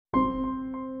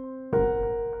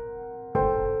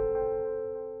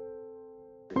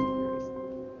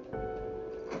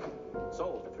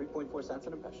$4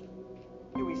 an impression.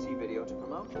 UEC video to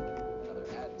promote. Another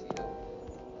ad, Tina.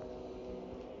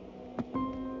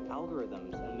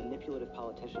 Algorithms and manipulative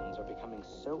politicians are becoming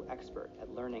so expert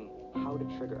at learning how to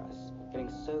trigger us, getting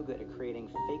so good at creating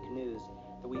fake news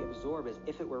that we absorb as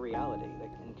if it were reality,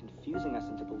 and confusing us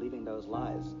into believing those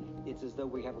lies. It's as though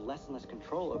we have less and less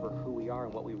control over who we are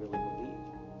and what we really believe.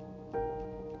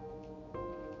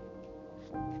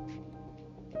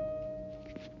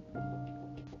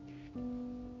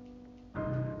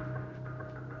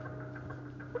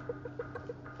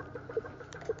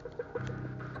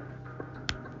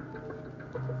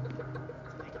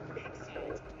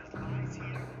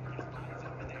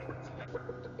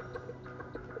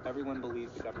 Everyone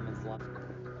believes the government's lying.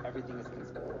 Everything is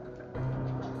conspiracy.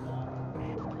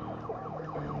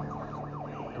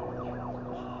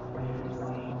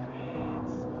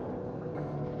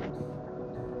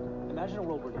 Imagine a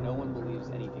world where no one believes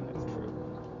anything that's true.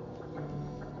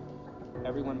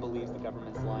 Everyone believes the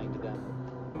government's lying to them.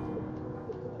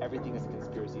 Everything is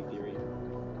conspiracy theory.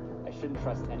 I shouldn't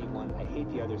trust anyone. I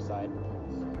hate the other side.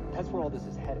 That's where all this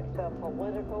is heading. The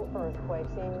political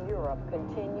earthquakes in Europe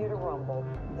continue to rumble,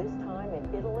 this time in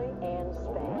Italy and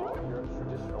Spain. Europe's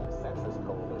traditional centrist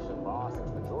coalition lost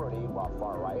its majority, while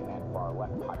far-right and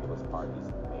far-left populist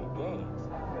parties made gains.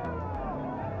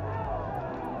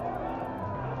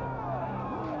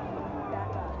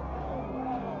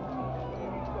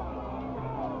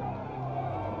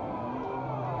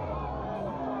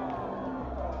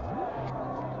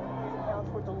 These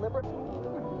accounts were deliberate.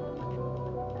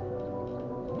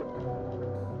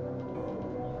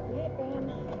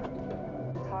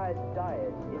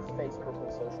 Diet is Facebook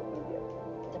and social media.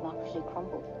 Democracy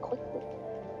crumbled quickly.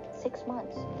 6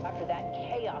 months. After that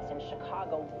chaos in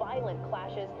Chicago, violent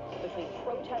clashes between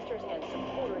protesters and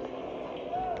supporters.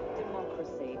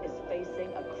 Democracy is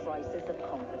facing a crisis of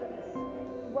confidence.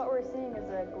 What we're seeing is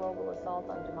a global assault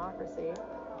on democracy.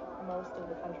 Most of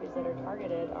the countries that are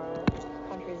targeted are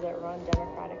countries that run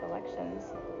democratic elections.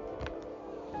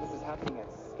 This is happening at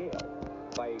scale,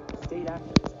 by state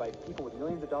actors, by people with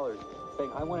millions of dollars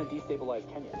saying, I want to destabilize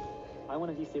Kenya. I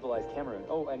want to destabilize Cameroon.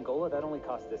 Oh, Angola, that only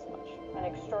costs this much. An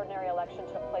extraordinary election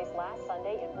took place last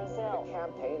Sunday in Brazil. A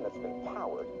campaign that's been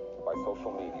powered by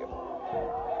social media.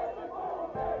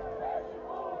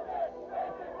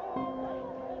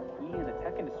 We in the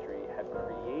tech industry have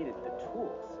created the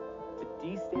tools to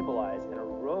destabilize and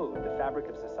erode the fabric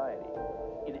of society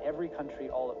in every country,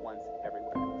 all at once,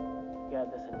 everywhere. You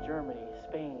have this in Germany,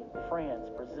 Spain, France,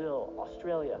 Brazil,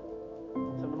 Australia.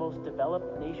 Some of the most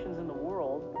developed nations in the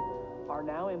world are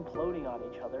now imploding on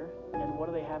each other. And what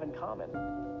do they have in common?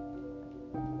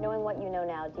 Knowing what you know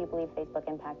now, do you believe Facebook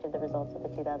impacted the results of the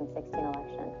 2016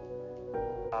 election?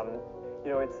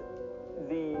 It's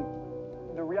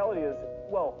the reality is,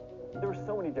 well, there were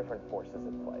so many different forces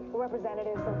at play.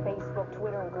 Representatives from Facebook,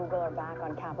 Twitter, and Google are back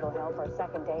on Capitol Hill for a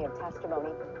second day of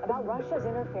testimony about Russia's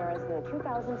interference in the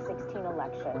 2016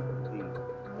 election.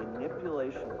 The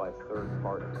manipulation by third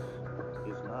parties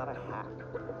is not a hack,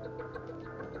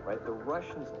 right? The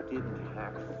Russians didn't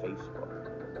hack Facebook.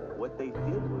 What they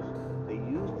did was they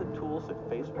used the tools that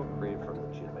Facebook created for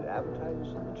legitimate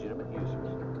advertisers and legitimate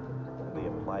users, and they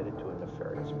applied it to a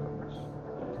nefarious purpose.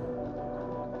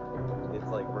 It's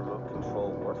like remote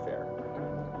control warfare.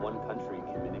 One country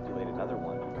can manipulate another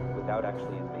one without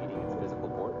actually invading its physical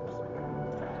borders.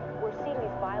 We're seeing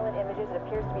these violent images. It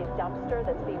appears to be a dumpster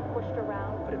that's being pushed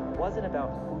around. But it wasn't about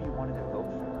who you wanted to vote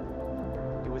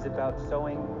for. It was about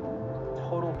sowing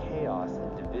total chaos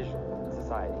and division in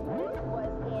society. This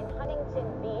was in Huntington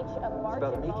Beach, a march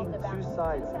It's about making two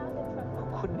sides who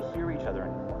couldn't hear each other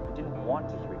anymore, who didn't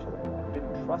want to hear each other anymore, who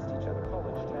didn't trust each other.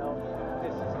 College town.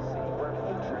 This is a city where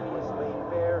hatred was laid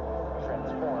bare,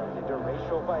 transformed into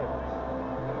racial violence.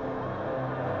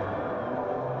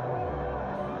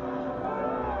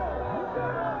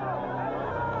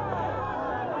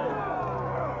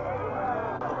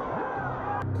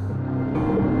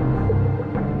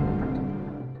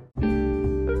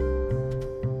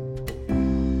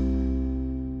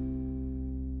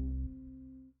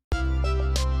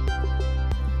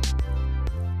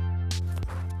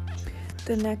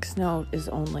 The next note is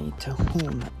only to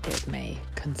whom it may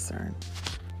concern.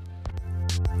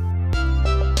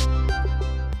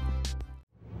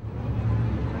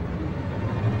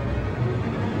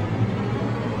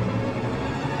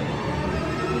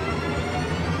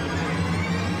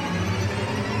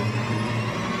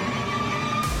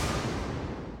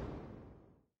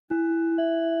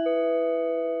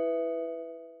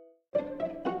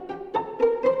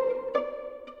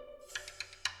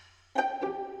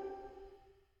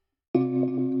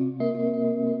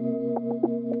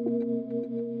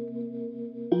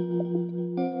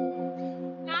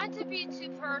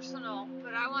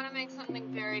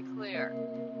 clear.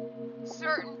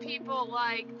 Certain people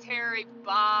like Terry,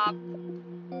 Bob,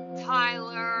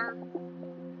 Tyler,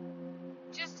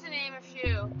 just to name a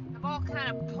few, have all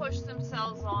kind of pushed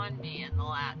themselves on me in the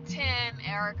last, Tim,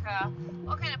 Erica,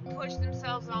 all kind of pushed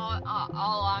themselves all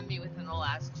on me within the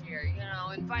last year, you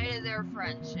know, invited their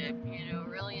friendship, you know,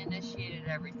 really initiated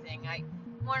everything.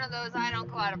 One of those, I don't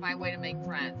go out of my way to make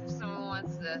friends. If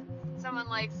someone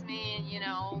likes me and, you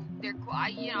know, they're cool,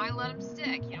 I let them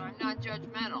stick, you know, I'm not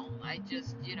judgmental. I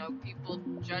just, you know, people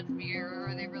judge me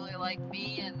or they really like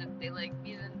me, and if they like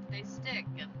me, then they stick,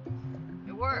 and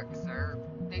it works, or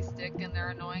they stick and they're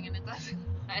annoying and it doesn't.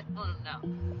 I don't know.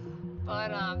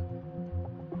 But,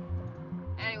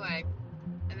 anyway,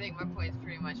 I think my point's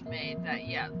pretty much made that,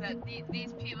 yeah, that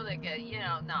these people that get, you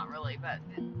know, not really, but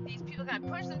these people kind of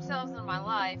push themselves into my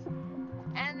life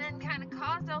and then kind of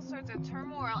caused all sorts of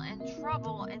turmoil and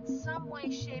trouble in some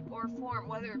way, shape, or form,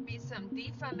 whether it be some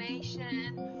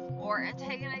defamation or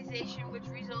antagonization, which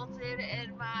resulted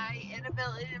in my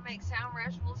inability to make sound,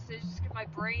 rational decisions because of my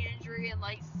brain injury and,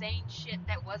 like, saying shit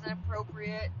that wasn't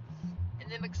appropriate, and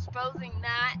them exposing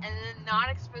that, and then not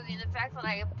exposing the fact that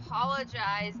I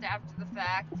apologized after the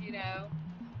fact, you know,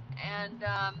 and,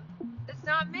 it's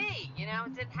not me, you know,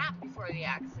 it didn't happen before the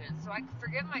accident, so I can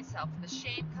forgive myself. The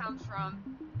shame comes from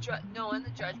knowing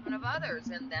the judgment of others,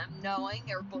 and them knowing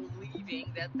or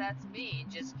believing that that's me,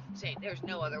 just saying there's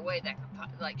no other way that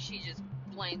could, like, she just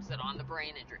blames it on the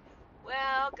brain injury.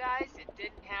 Well, guys, it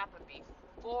didn't happen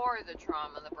before the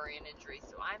trauma and the brain injury,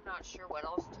 so I'm not sure what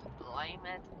else to blame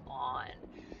it on.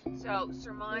 So,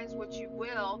 surmise what you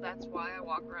will. That's why I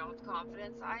walk around with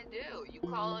confidence. I do. You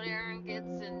call it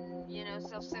arrogance and, you know,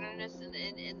 self-centeredness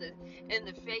in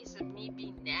the face of me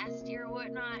being nasty or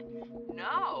whatnot.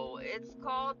 No, it's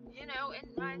called, you know, and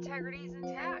my integrity is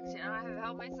intact. You know, I have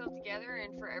held myself together,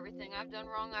 and for everything I've done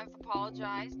wrong, I've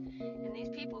apologized. And these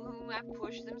people who have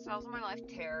pushed themselves in my life,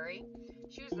 Terry,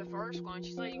 she was the first one.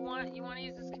 She's like, you want to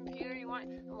use this computer?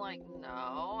 I'm like,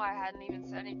 no, I hadn't even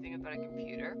said anything about a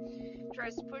computer.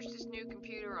 Tries to push this new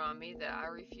computer on me that I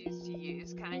refuse to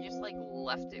use. Kind of just, like,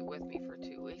 left it with me for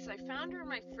 2 weeks. I found her in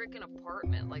my freaking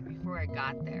apartment, like, before I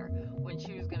got there, when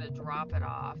she was gonna drop it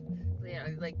off. You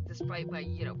know, like, despite my,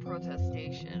 you know,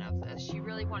 protestation of this, she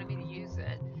really wanted me to use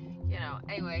it. You know,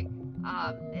 anyway,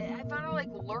 I found her, like,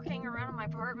 lurking around in my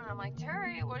apartment. I'm like,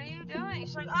 Terry, what are you doing?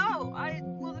 She's like,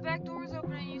 well, the back door was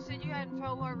open and you said you hadn't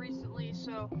felt well recently,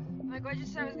 so I'm like, well, I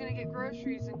just said I was gonna get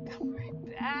groceries and come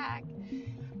right back.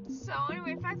 So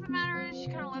anyway, fact of the matter is, she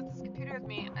kind of left this computer with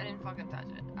me. I didn't fucking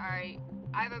touch it. Alright,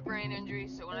 I have a brain injury,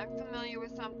 so when I'm familiar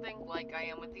with something, like I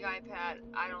am with the iPad,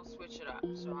 I don't switch it up.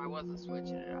 So I wasn't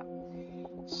switching it up.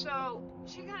 So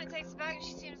she kind of takes it back and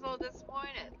she seems a little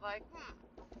disappointed. Like,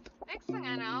 Next thing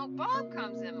I know, Bob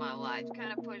comes in my life,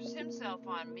 kind of pushes himself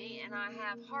on me, and I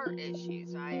have heart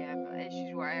issues. I have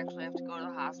issues where I actually have to go to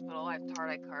the hospital. I have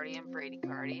tardicardia and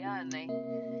bradycardia, and they,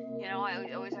 you know,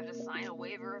 I always have to sign a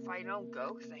waiver if I don't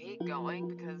go, because I hate going,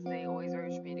 because they always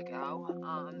urge me to go.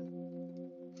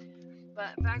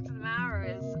 But fact of the matter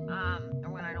is,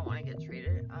 when I don't want to get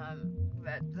treated,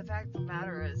 but the fact of the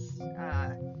matter is,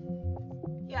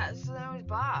 yeah, so that was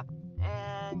Bob.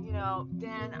 And, you know,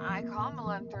 then I called him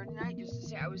 11:30 night just to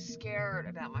say I was scared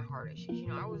about my heart issues. You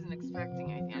know, I wasn't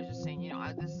expecting anything. I was just saying, you know,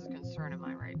 this is a concern of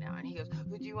mine right now. And he goes,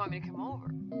 well, do you want me to come over?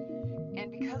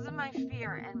 And because of my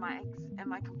fear and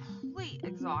my complete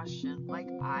exhaustion, like,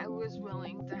 I was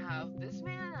willing to have this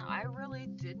man I really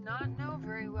did not know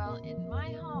very well in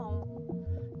my home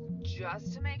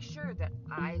just to make sure that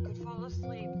I could fall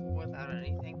asleep without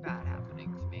anything bad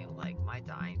happening to me, like my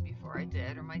dying before I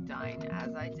did, or my dying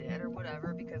as I did, or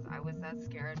whatever, because I was that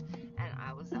scared and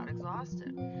I was that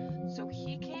exhausted. So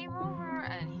he came over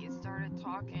and he started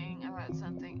talking about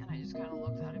something, and I just kind of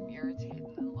looked at him irritated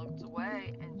and looked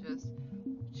away and just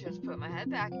put my head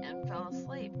back and fell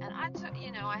asleep. And I took,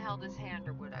 you know, I held his hand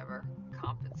or whatever,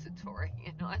 compensatory,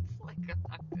 you know, it's like, I'm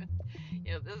not gonna,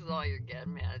 you know, this is all you're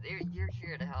getting, man. You're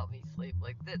here to help me sleep.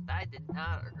 Like, that, I did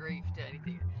not agree to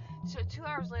anything. So 2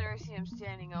 hours later, I see him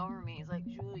standing over me. He's like,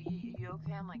 Julie, you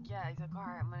okay? I'm like, yeah. He's like, all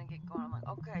right, I'm gonna get going. I'm like,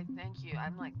 okay, thank you.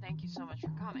 I'm like, thank you so much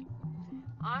for coming.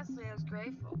 Honestly, I was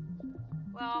grateful.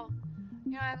 Well,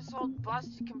 you know, I have this old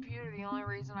busted computer. The only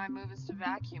reason I move is to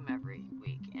vacuum every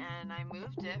week. And I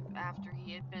moved it after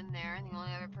he had been there, and the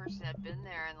only other person that had been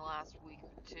there in the last week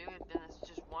or two had been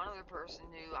just one other person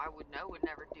who I would know would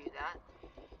never do that.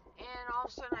 And all of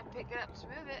a sudden I pick it up to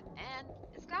move it, and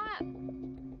it's gone.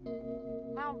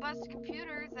 My old busted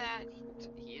computer that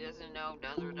he doesn't know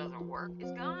does or doesn't work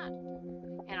is gone.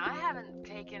 And I haven't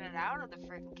taken it out of the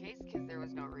freaking case because there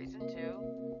was no reason to.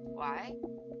 Why?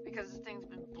 because this thing's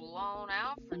been blown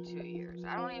out for 2 years.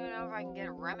 I don't even know if I can get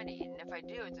it remedied, and if I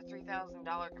do, it's a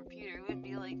 $3,000 computer. It would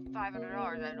be like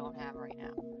 $500 I don't have right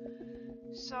now.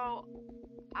 So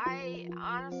I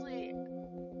honestly,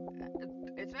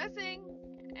 it's missing,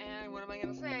 and what am I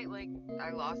going to say? Like,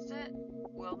 I lost it?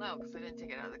 Well, no, because I didn't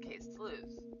take it out of the case to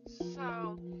lose.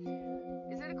 So,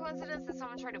 is it a coincidence that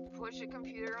someone tried to push a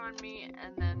computer on me,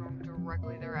 and then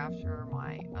directly thereafter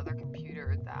my other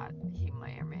computer that he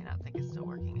may or may not think is still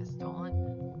working is stolen?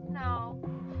 No.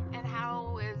 And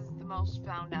how is the most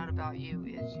found out about you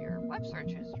is your web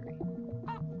search history?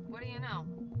 Oh, what do you know?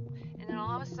 And then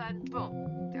all of a sudden,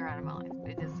 boom, they're out of my life.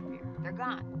 They disappear. They're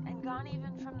gone. And gone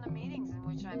even from the meetings in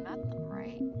which I met them,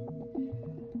 right?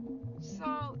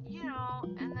 So,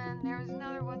 and then there's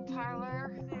another one,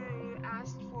 Tyler. They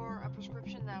asked for a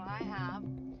prescription that I have,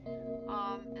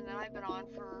 and that I've been on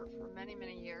for many,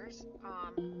 many years,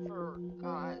 for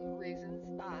reasons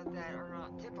that are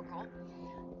not typical.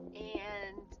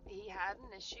 And he had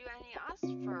an issue, and he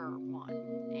asked for one,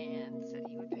 and said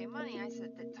he would pay money. I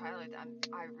said, Tyler,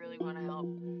 I really want to help.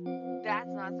 That's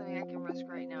not something I can risk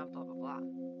right now, blah, blah, blah.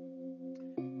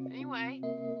 Anyway,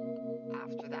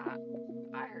 after that,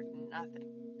 I heard nothing.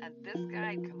 And this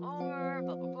guy had come over,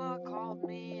 blah, blah, blah, called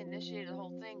me, initiated the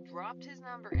whole thing, dropped his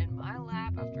number in my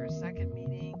lap after a second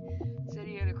meeting, said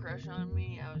he had a crush on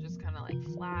me. I was just kind of like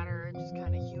flattered, just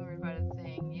kind of humored by the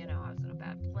thing. I was in a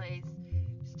bad place,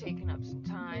 just taking up some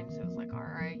time. So it was like, all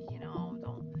right,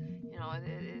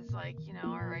 it's like,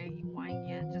 all right, why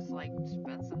can't you just like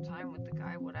spend some time with the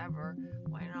guy, whatever,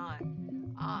 why not?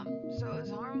 So it was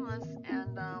harmless,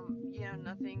 and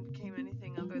nothing became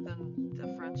anything other than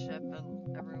the friendship,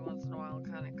 and every once in a while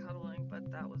kind of cuddling,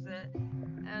 but that was it.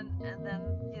 And then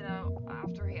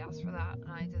after he asked for that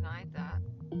and I denied that,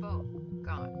 boom,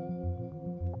 gone.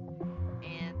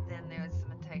 And then there was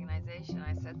some antagonization.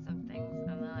 I said some things,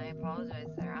 and then I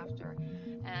apologized thereafter.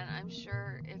 And I'm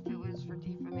sure if it was for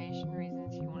defamation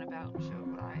reasons, he went about and showed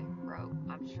what I wrote.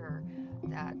 I'm sure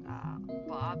that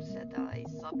Bob said that I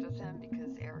slept with him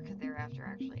because Erica thereafter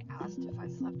actually asked if I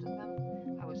slept with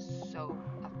him. I was so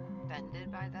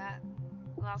offended by that.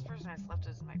 The last person I slept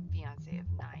with was my fiance of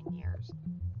 9 years.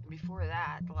 And before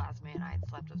that, the last man I had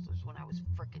slept with was when I was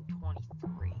frickin'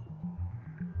 23.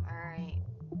 Alright.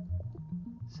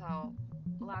 So,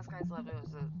 the last guy I slept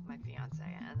with was my fiance,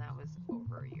 and that was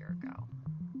over a year ago.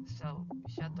 So,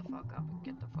 shut the fuck up and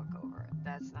get the fuck over it.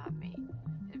 That's not me.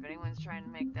 If anyone's trying to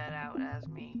make that out as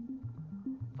me,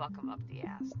 fuck them up the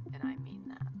ass. And I mean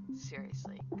that.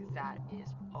 Seriously. Because that is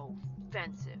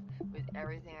offensive with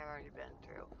everything I've already been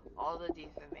through. All the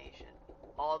defamation,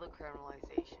 all the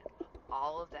criminalization,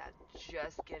 all of that.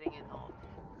 Just getting annulled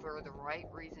for the right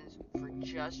reasons, for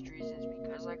just reasons,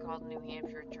 because I called the New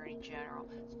Hampshire Attorney General,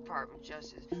 Department of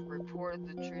Justice, reported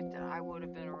the truth that I would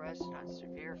have been arrested on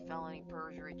severe felony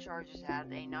perjury charges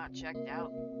had they not checked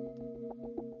out.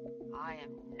 I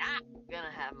am not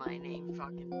gonna have my name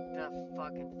fucking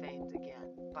famed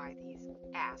again by these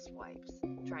asswipes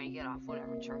trying to get off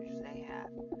whatever charges they have,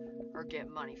 or get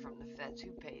money from the feds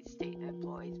who pay state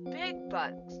employees big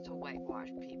bucks to whitewash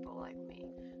people like me,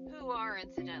 who are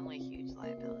incidentally huge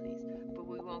liabilities, but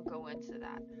we won't go into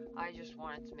that. I just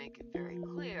wanted to make it very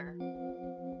clear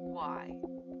why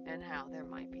and how there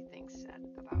might be things said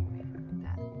about me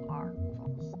that are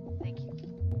false. Thank you.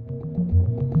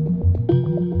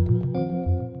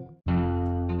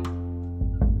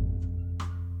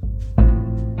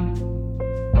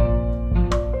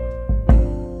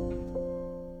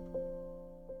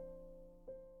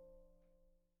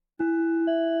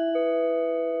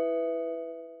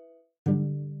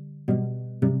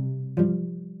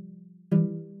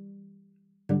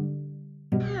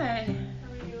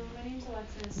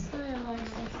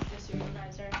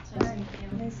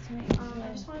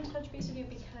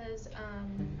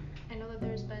 I know that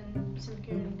there's been some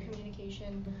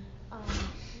communication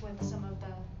with some of the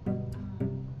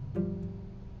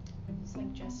it's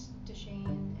like Jess Deshane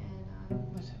and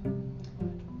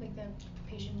like the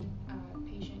patient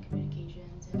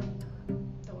communications and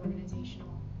the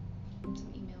organizational,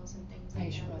 some emails and things.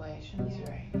 Patient relations,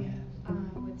 yeah. Right? Yeah.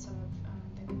 With some of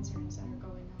the concerns that are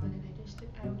going on, and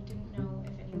I didn't know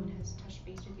if anyone has touched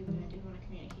base with you, but I did want to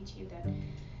communicate to you that.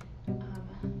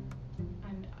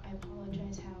 I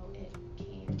apologize how it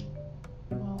came.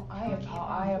 Well,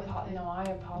 I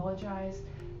apologize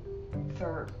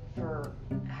for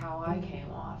how I came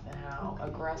off and how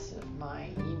aggressive my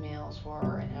emails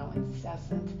were and how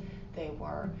incessant they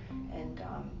were. And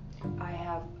I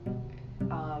have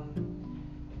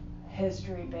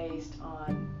history based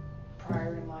on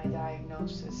prior to my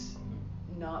diagnosis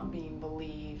not being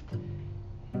believed,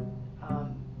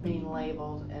 being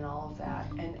labeled and all of that,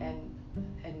 and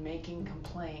making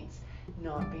complaints,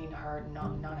 not being heard,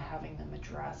 not having them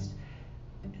addressed.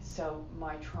 So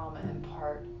my trauma in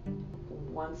part,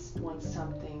 once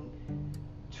something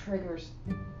triggers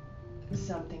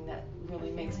something that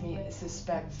really makes me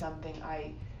suspect something,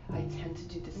 I tend to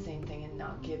do the same thing and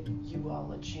not give you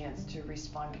all a chance to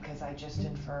respond, because I just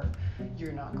infer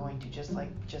you're not going to, just like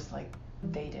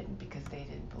they didn't, because they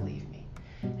didn't believe me.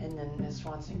 And then Ms.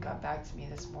 Swanson got back to me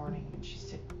this morning and she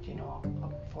said, I'll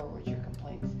forward your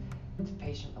complaints to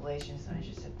patient relations. And I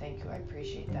just said, thank you, I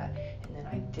appreciate that. And then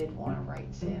I did want to write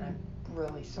and say, and I'm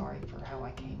really sorry for how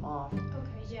I came off. Okay,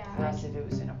 yeah. Aggressive, it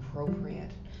was inappropriate.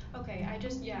 Okay, I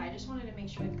just wanted to make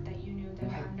sure that you knew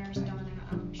that our nurse Donna,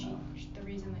 the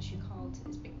reason that she called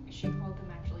is because she called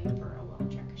them actually for a well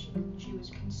check, because she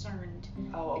was concerned.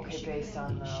 Oh, okay, based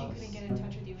on those. She couldn't get in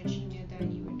touch with you, and she knew that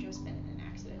you had just been in an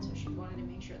accident, so she wanted to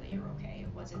make sure that you're okay. It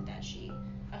wasn't that she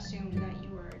assumed that you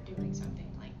were doing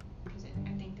something, like, because I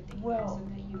think that they said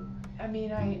that you. I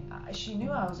mean, she knew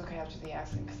I was okay after the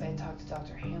accident, because I had talked to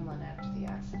Dr. Hamlin after the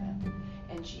accident,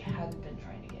 and she hadn't been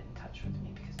trying to get in touch with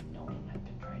me because no one had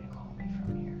been trying to call me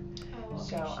from here. Oh, okay.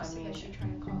 So She said that she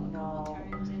tried to call a couple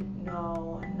times and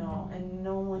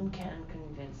no one can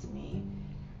convince me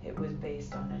it was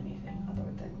based on anything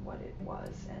other than what it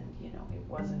was, and it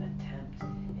was an attempt,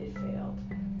 it failed,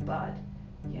 but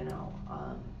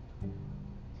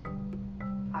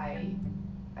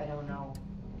I don't know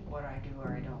what I do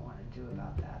or I don't want to do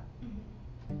about that.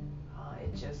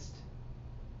 It just,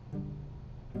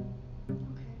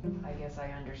 I guess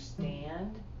I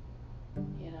understand,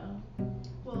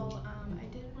 Well, I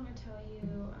did want to tell you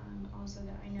also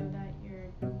that I know that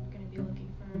you're going to be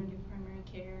looking for a new primary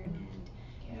care, and you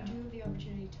do have the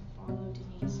opportunity to follow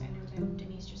Denise. I know that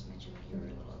Denise just mentioned that you were a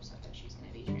little upset that she's going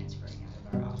to be transferring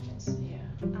out of our office. Yeah.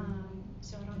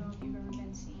 So I don't know if you've ever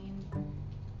been seen.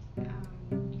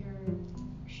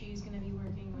 She's going to be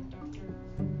working with Dr.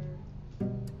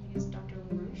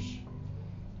 LaRouche.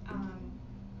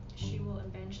 She will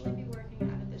eventually be working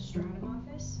out of the Stratum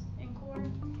office in Core.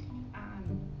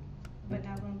 But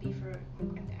that won't be for, I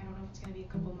don't know if it's going to be a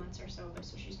couple months or so, but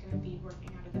so she's going to be working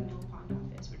out of the Mill Pond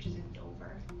office, which is in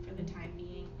Dover for the time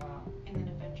being. And then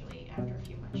eventually, after a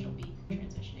few months, she'll be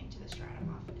transitioning to the Stratum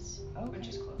office, which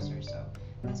is closer. So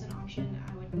that's an option.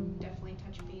 I would definitely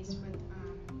touch base with,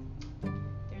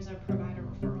 there's a provider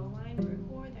referral line through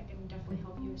Core that can definitely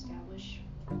help you establish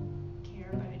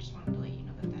care, but I just wanted to let you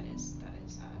know that is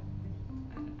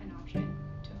an option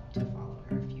to follow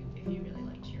her if you really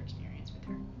liked your experience with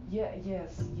her. Yeah,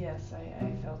 yes,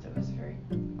 I felt it was a very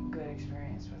good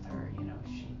experience with her.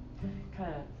 She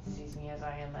kind of sees me as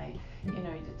I am.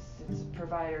 It's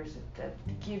providers that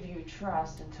give you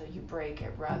trust until you break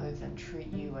it, rather than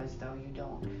treat you as though you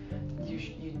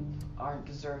aren't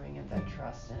deserving of that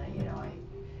trust. And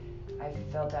I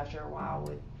felt after a while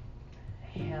with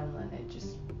Hamlin,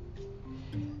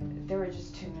 there were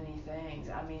just too many things.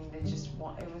 I mean, it was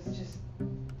just,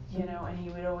 and he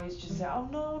would always just say, oh,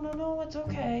 no, it's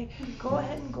okay. Go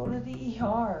ahead and go to the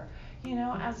ER,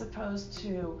 as opposed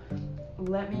to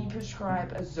let me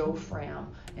prescribe a Zofran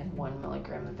and 1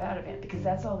 milligram of Ativan, because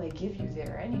that's all they give you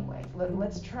there anyway.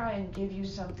 Let's try and give you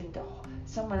something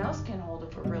someone else can hold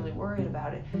if we're really worried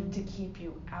about it, to keep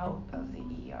you out of the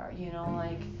ER,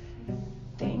 like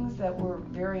things that were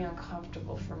very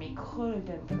uncomfortable for me could have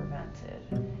been prevented.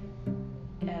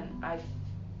 And I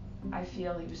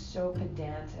feel he was so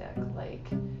pedantic, like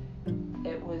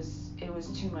it was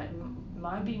too much.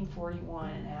 My being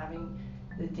 41 and having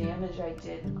the damage I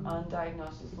did,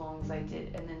 undiagnosed as long as I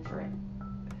did, and then for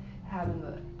having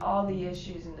all the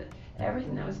issues and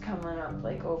everything that was coming up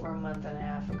like over a month and a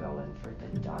half ago, and for the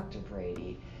Dr.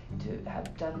 Brady to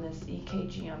have done this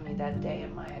EKG on me that day,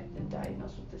 and I had been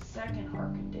diagnosed with the second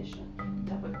heart condition, on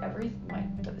top of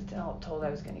told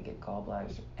I was going to get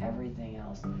gallbladders, everything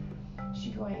else.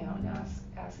 She going out and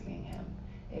asking him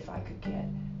if I could get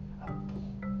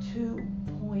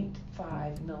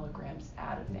 2.5 milligrams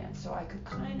Ativan, so I could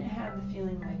kind of have the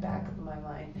feeling in the back of my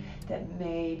mind that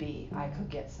maybe I could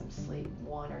get some sleep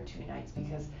 1 or 2 nights,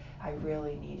 because I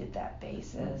really needed that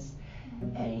basis.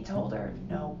 And he told her,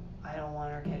 no, I don't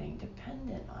want her getting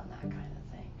dependent on that kind of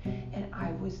thing. And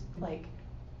I was like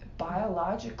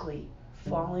biologically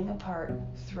falling apart,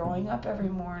 throwing up every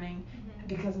morning,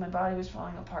 because my body was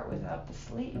falling apart without the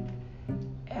sleep.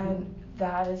 And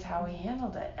that is how he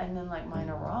handled it. And then like my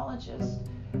neurologist,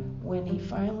 when he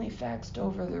finally faxed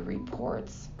over the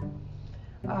reports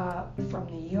from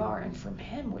the ER and from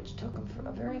him, which took him for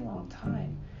a very long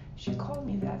time, she called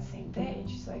me that same day and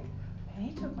she's like, And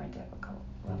he took my Depakote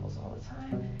levels all the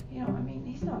time. You know, I mean,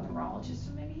 he's not a neurologist,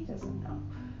 so maybe he doesn't know.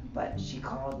 But she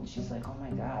called and she's like, oh my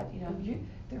God, you know,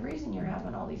 the reason you're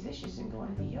having all these issues and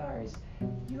going to the ER is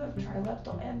you have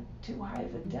trileptal and too high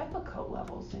of a Depakote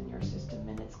levels in your system,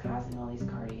 and it's causing all these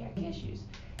cardiac issues.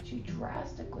 She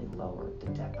drastically lowered the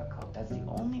Depakote. That's the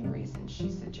only reason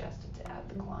she suggested to add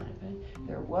the Klonopin.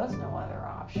 There was no other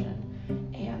option.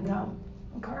 And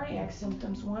cardiac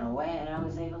symptoms went away, and I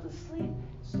was able to sleep.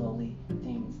 Slowly,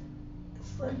 things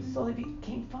slowly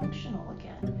became functional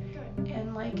again.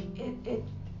 And like it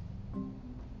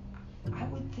I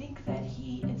would think that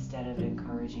he, instead of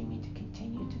encouraging me to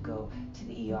continue to go to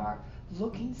the ER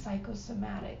looking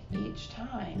psychosomatic each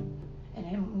time, and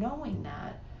him knowing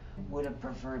that, would have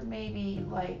preferred maybe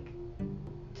like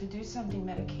to do something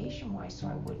medication-wise so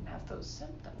I wouldn't have those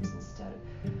symptoms instead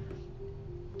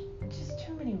of just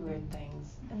too many weird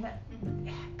things. And that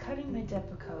cutting my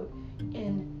Depakote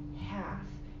in half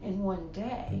in one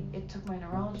day, it took my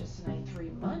neurologist and I 3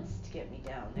 months to get me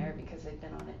down there because I'd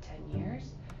been on it 10 years.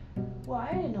 Well,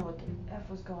 I didn't know what the F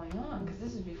was going on because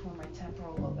this is before my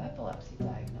temporal lobe epilepsy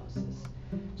diagnosis.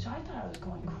 So I thought I was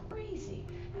going crazy.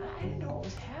 And I didn't know what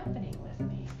was happening with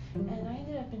me. And I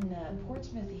ended up in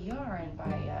Portsmouth ER, and by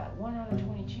 1 out of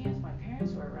 20 chance, my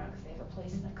parents were around because they have a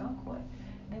place in Ogunquit.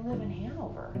 They live in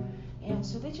Hanover. And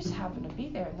so they just happened to be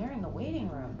there, and they're in the waiting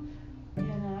room.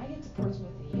 And I get to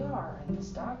Portsmouth ER, and this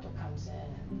doctor comes in,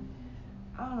 and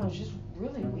I don't know, it's just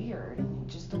really weird, and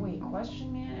just the way he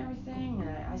questioned me and everything. And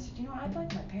I said, you know, I'd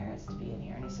like my parents to be in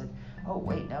here. And he said, oh,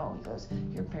 wait, no. He goes,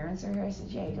 your parents are here? I said,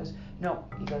 yeah. He goes, no.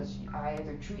 He goes, I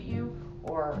either treat you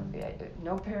or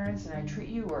no parents and I treat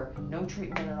you, or no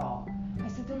treatment at all. I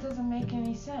said, that doesn't make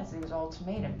any sense. It was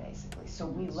ultimatum, basically. So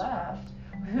we left.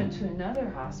 We went to another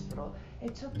hospital.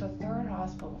 It took the third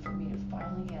hospital for me to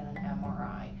finally get an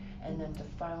MRI and then to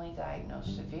finally diagnose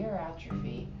severe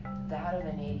atrophy, that of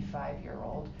an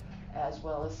 85-year-old, as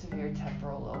well as severe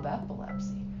temporal lobe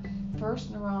epilepsy. First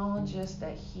neurologist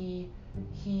that he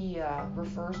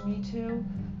refers me to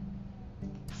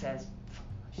says,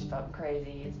 she's fucking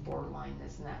crazy, it's borderline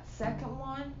this and that. Second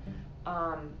one,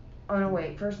 oh no,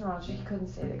 wait, first neurologist, he couldn't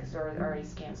say that because they're already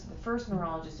scanned. So the first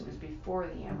neurologist, it was before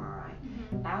the MRI.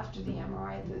 Mm-hmm. After the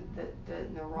MRI, the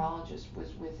neurologist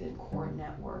was within Core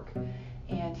Network,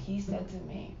 and he said to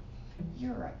me,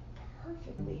 you're a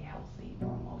perfectly healthy,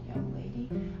 normal young lady.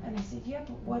 And I said, yeah,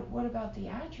 but what about the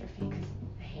atrophy? Because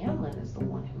Hanlon is the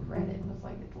one who read it and was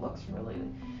like, it looks really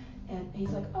good. And he's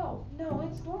like, oh, no,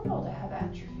 it's normal to have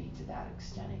atrophy to that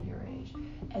extent at your age.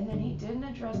 And then he didn't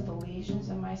address the lesions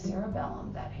in my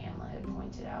cerebellum that Hanlon had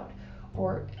pointed out,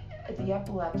 or the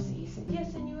epilepsy. He said,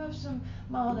 yes, and you have some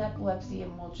mild epilepsy,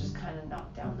 and we'll just kind of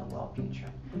knock down the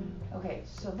Wellbutrin. Okay,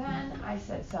 so then I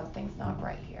said, something's not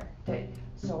right here.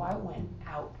 So I went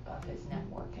out of his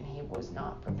network, and he was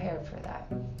not prepared for that.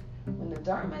 When the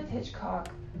Dartmouth-Hitchcock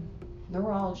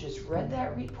neurologist read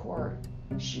that report,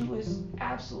 she was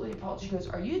absolutely appalled. She goes,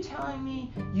 are you telling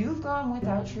me you've gone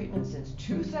without treatment since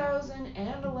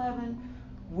 2011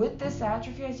 with this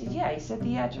atrophy? I said, yeah. He said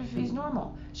the atrophy is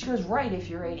normal. She goes, right, if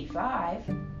you're 85.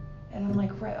 And I'm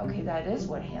like, right, okay, that is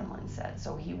what Hanlon said.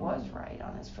 So he was right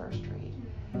on his first read.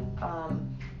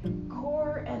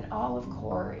 Core and Olive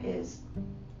Core is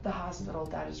the hospital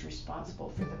that is responsible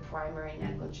for the primary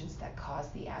negligence that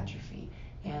caused the atrophy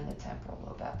and the temporal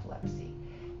lobe epilepsy.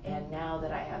 And now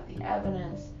that I have the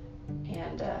evidence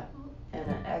and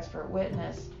an expert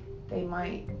witness, they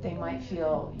might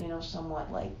feel, you know,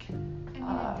 somewhat like. I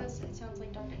mean, it sounds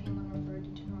like Dr. Hanlon referred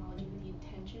you to neurology with the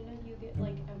intention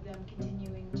of them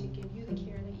continuing to give you the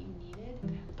care that you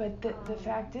needed. But the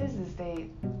fact is they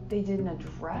didn't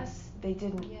address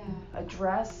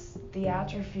address the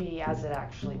atrophy as it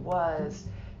actually was.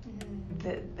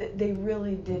 Mm-hmm. They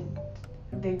really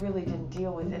didn't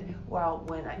deal with it. Well,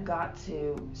 when I got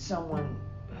to someone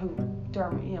who,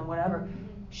 you know, whatever,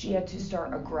 she had to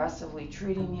start aggressively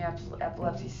treating the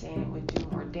epilepsy, saying it would do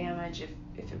more damage if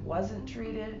it wasn't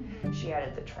treated. She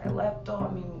added the trileptal.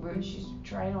 I mean, she's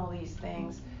trying all these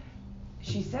things.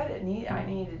 She said I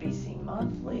needed to be seen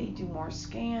monthly, do more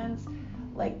scans.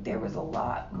 Like, there was a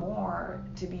lot more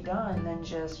to be done than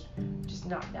just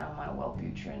knock down my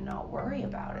Wellbutrin and not worry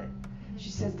about it. She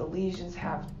says the lesions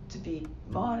have to be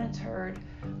monitored,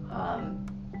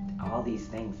 all these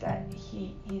things that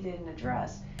he didn't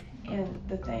address. And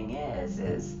the thing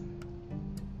is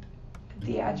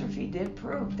the atrophy did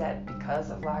prove that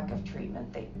because of lack of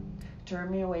treatment, they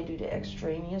turned me away due to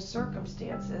extraneous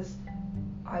circumstances.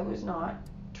 I was not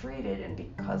treated, and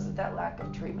because of that lack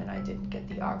of treatment, I didn't get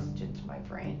the oxygen to my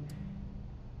brain.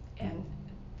 And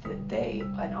they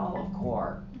and all of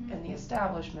CORE and the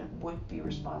establishment would be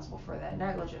responsible for that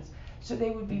negligence. So they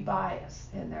would be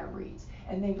biased in their reads,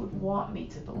 and they would want me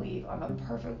to believe I'm a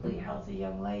perfectly healthy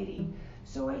young lady,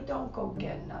 so I don't go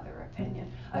get another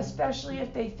opinion, especially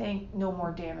if they think no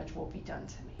more damage will be done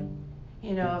to me.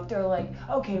 You know, if they're like,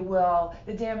 okay, well,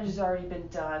 the damage has already been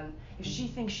done, if she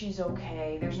thinks she's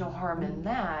okay, there's no harm in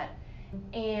that,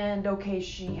 and okay,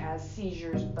 she has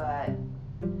seizures, but,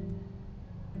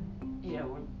 you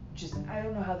know, just, I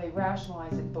don't know how they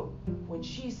rationalize it, but when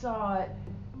she saw it,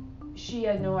 she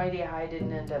had no idea how I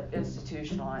didn't end up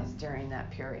institutionalized during that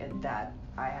period that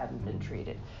I hadn't been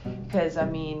treated. Because, I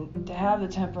mean, to have the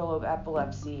temporal lobe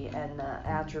epilepsy and the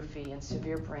atrophy and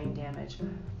severe brain damage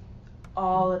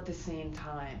all at the same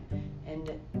time,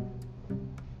 and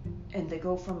they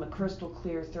go from a crystal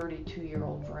clear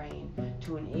 32-year-old brain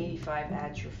to an 85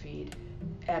 atrophied,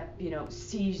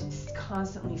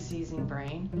 constantly seizing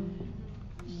brain,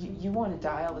 you want to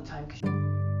die all the time.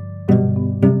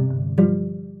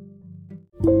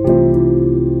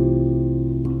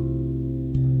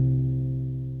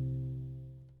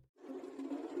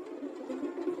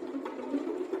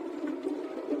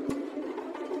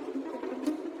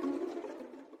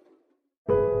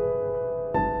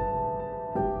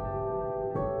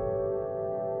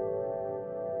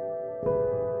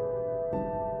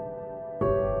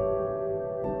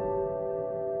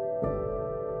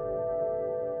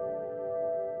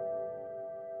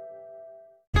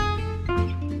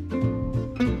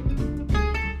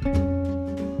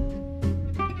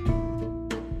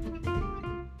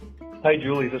 Hi,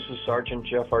 Julie. This is Sergeant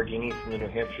Jeff Ardini from the New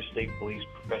Hampshire State Police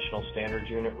Professional Standards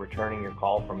Unit, returning your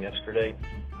call from yesterday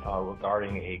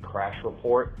regarding a crash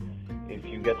report. If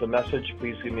you get the message,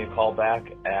 please give me a call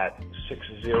back at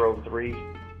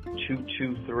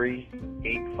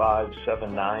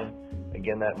 603-223-8579.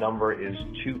 Again, that number is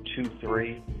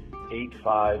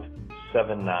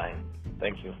 223-8579.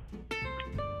 Thank you.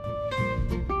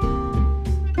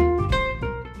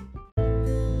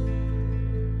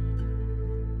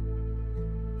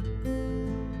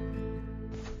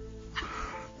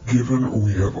 Given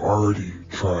we have already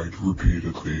tried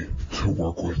repeatedly to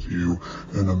work with you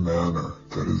in a manner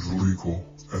that is legal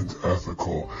and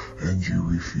ethical, and you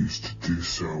refuse to do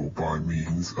so by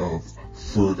means of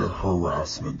further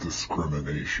harassment,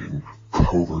 discrimination,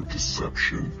 covert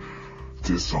deception,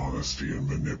 dishonesty, and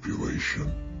manipulation,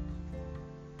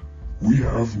 we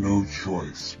have no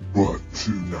choice but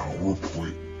to now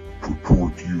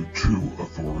report you to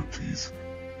authorities.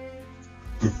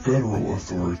 The federal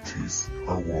authorities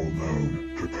are well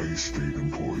known to pay state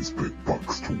employees big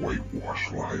bucks to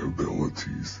whitewash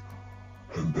liabilities.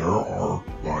 And there are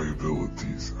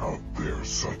liabilities out there,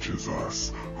 such as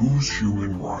us, whose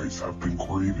human rights have been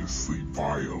grievously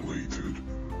violated.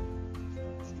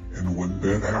 And when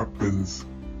that happens,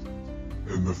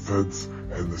 and the feds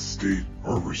and the state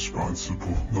are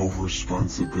responsible, no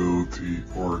responsibility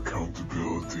or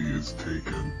accountability is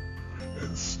taken.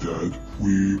 Instead,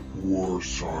 we were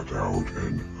sought out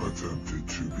and attempted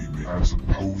to be made, as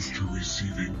opposed to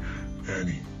receiving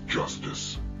any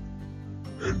justice.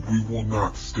 And we will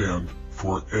not stand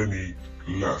for any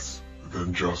less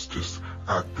than justice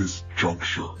at this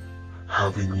juncture,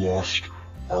 having lost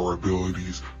our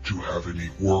abilities to have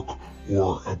any work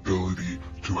or ability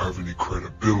to have any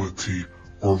credibility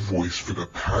or voice for the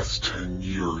past 10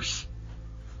 years.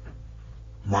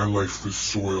 My life was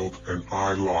soiled and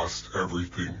I lost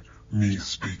everything, me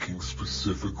speaking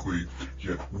specifically,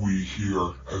 yet we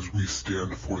here, as we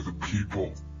stand for the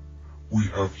people, we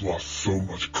have lost so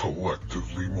much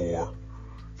collectively more.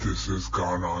 This has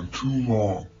gone on too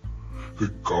long. The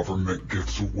government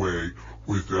gets away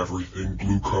with everything.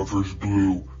 Blue covers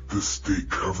blue. The state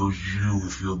covers you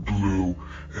if you're blue.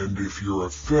 And if you're a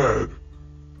Fed,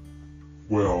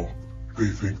 well, they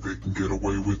think they can get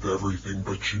away with everything,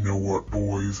 but you know what,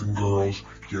 boys and girls,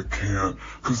 you can't,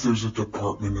 because there's a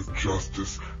Department of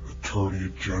Justice, Attorney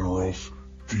Generals,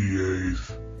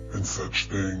 DAs, and such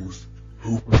things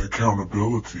who bring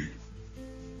accountability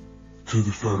to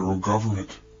the federal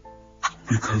government,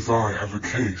 because I have a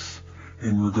case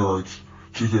in regards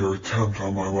to their attempt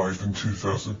on my life in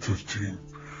 2015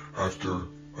 after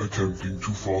attempting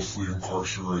to falsely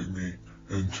incarcerate me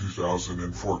in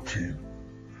 2014.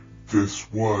 This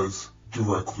was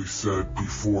directly said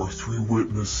before 3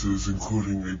 witnesses,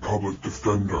 including a public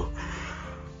defender,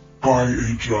 by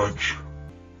a judge,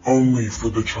 only for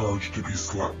the charge to be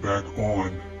slapped back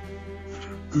on.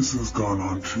 This has gone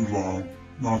on too long,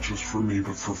 not just for me,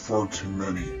 but for far too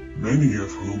many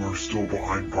of whom are still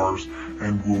behind bars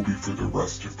and will be for the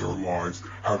rest of their lives,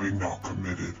 having not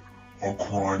committed a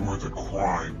crime or the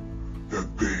crime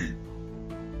that they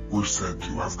were said to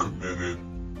have committed,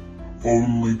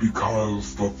 only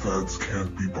because the feds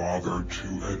can't be bothered to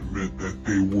admit that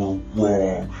they were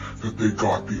wrong, that they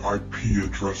got the IP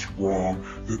address wrong,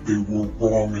 that they were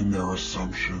wrong in their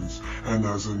assumptions, and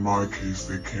as in my case,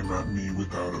 they came at me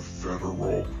without a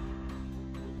federal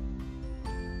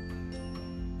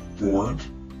warrant,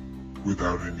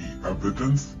 without any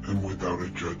evidence, and without a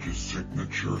judge's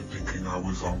signature, thinking I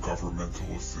was on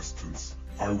governmental assistance.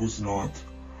 I was not.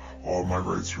 All my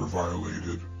rights were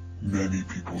violated. Many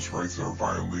people's rights are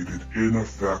violated in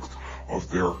effect of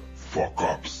their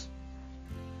fuck-ups.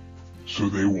 So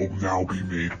they will now be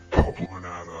made public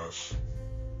at us.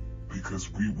 Because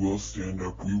we will stand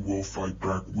up, we will fight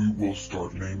back, we will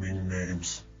start naming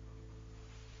names.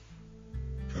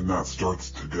 And that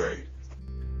starts today.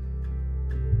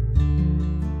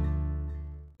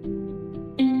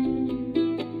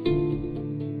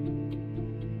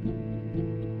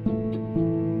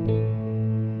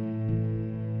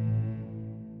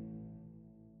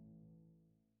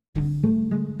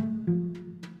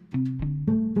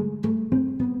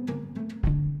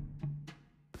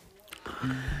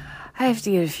 I have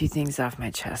to get a few things off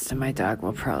my chest, and my dog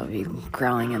will probably be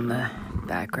growling in the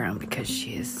background because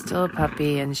she is still a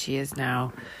puppy and she is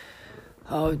now,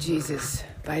 oh Jesus,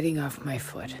 biting off my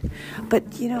foot. But,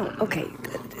 okay,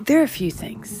 there are a few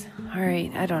things, all right?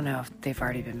 I don't know if they've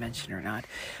already been mentioned or not,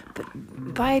 but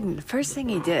Biden, the first thing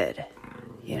he did,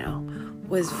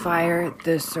 was fire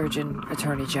the Surgeon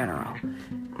Attorney General.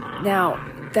 Now,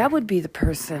 that would be the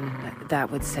person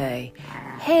that would say,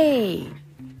 hey,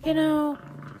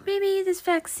 maybe this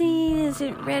vaccine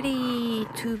isn't ready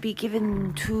to be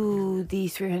given to the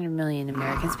 300 million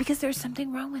Americans because there's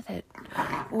something wrong with it.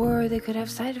 Or they could have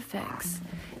side effects.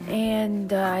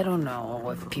 And I don't know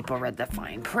if people read the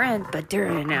fine print, but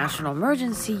during a national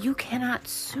emergency, you cannot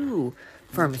sue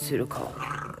pharmaceutical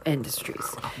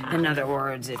industries. In other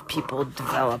words, if people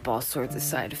develop all sorts of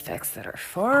side effects that are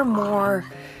far more,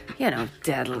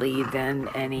 deadly than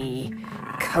any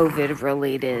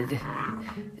COVID-related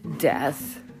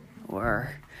death,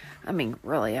 or,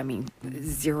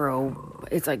 zero,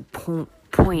 it's like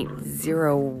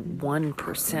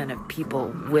 0.01% of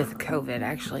people with COVID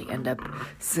actually end up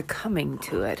succumbing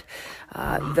to it.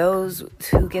 Those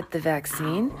who get the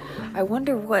vaccine, I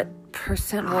wonder what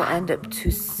percent will end up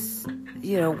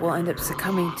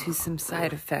succumbing to some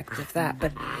side effect of that.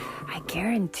 But I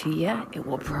guarantee you it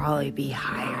will probably be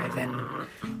higher than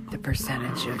the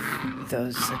percentage of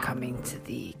those succumbing to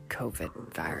the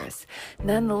COVID virus.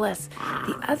 Nonetheless,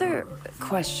 the other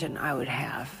question I would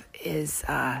have is,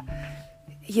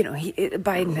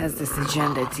 Biden has this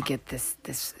agenda to get this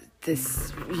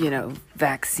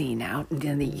vaccine out, and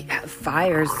then he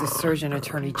fires the Surgeon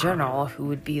Attorney General, who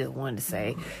would be the one to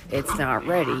say it's not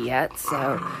ready yet.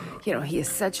 So, he has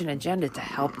such an agenda to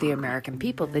help the American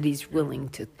people that he's willing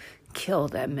to kill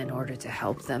them in order to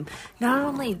help them. Not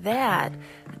only that,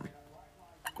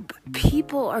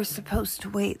 people are supposed to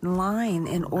wait in line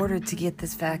in order to get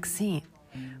this vaccine.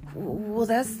 Well,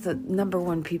 that's the number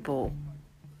one way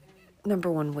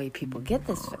people get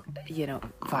this,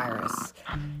 virus.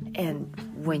 And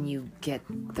when you get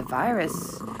the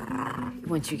virus,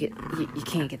 you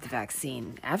can't get the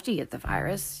vaccine. After you get the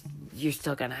virus, you're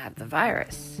still going to have the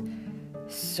virus.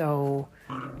 So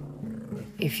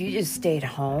if you just stayed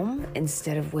home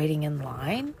instead of waiting in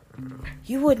line,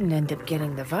 you wouldn't end up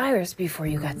getting the virus before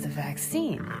you got the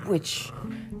vaccine, which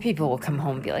people will come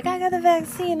home and be like, I got the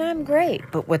vaccine, I'm great.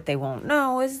 But what they won't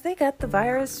know is they got the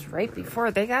virus right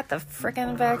before they got the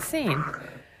frickin' vaccine.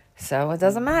 So it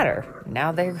doesn't matter.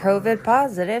 Now they're COVID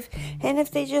positive, and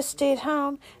if they just stayed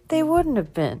home, they wouldn't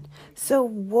have been. So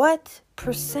what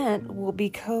percent will be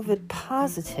COVID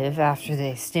positive after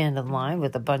they stand in line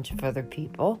with a bunch of other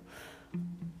people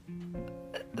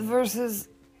versus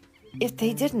if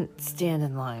they didn't stand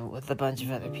in line with a bunch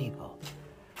of other people?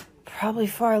 Probably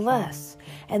far less.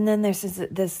 And then there's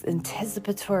this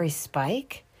anticipatory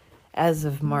spike as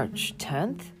of March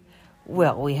 10th.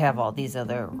 Well, we have all these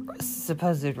other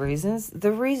supposed reasons.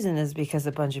 The reason is because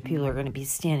a bunch of people are going to be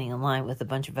standing in line with a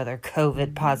bunch of other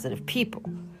COVID positive people.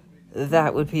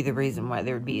 That would be the reason why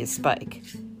there would be a spike.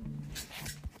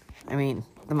 The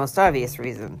most obvious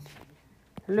reason.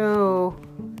 Hello?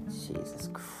 Jesus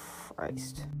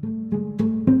Christ.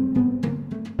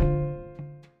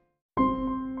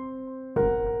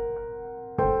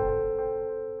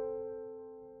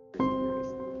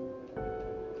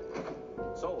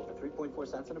 Sold for 3.4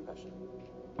 cents an impression.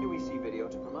 UEC video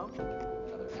to promote.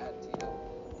 Another ad to you.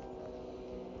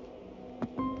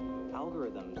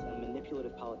 Algorithms and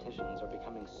manipulative politicians are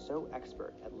becoming so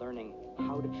expert at learning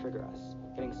how to trigger us,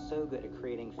 getting so good at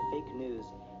creating fake news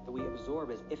that we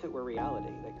absorb as if it were reality,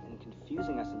 and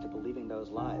confusing us into believing those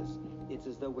lies. It's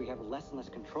as though we have less and less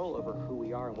control over who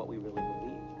we are and what we really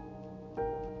believe.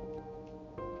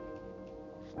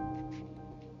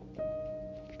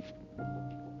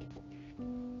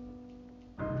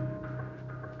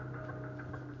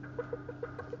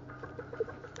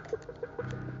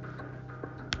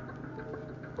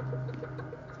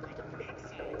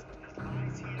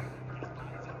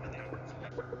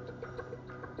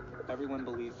 Everyone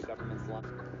believes the government's lying.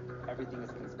 Everything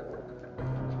is conspiracy.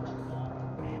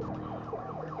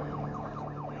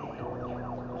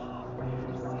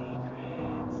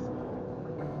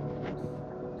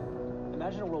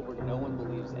 Imagine a world where no one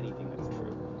believes anything that's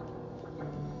true.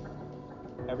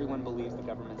 Everyone believes the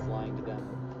government's lying to them.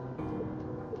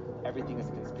 Everything is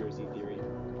a conspiracy theory.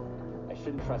 I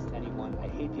shouldn't trust anyone. I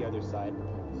hate the other side.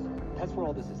 That's where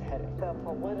all this is heading. The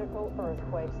political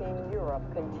earthquakes in Europe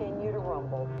continue to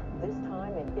rumble, this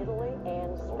time in Italy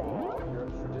and Spain.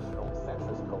 Europe's traditional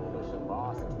census coalition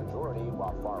lost its majority,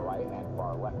 while far-right and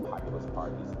far-left populist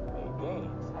parties made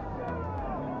gains.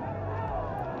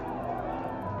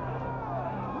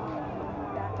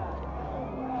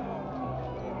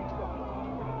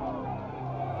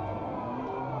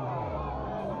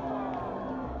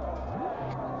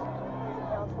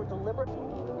 Accounts for deliberate...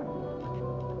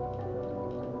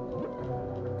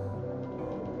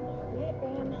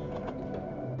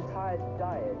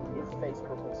 diet is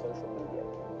Facebook and social media.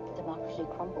 Democracy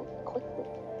crumbled quickly.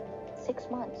 6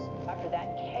 months. After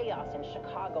that chaos in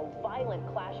Chicago, violent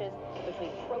clashes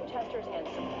between protesters and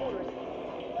supporters.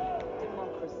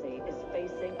 Democracy is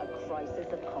facing a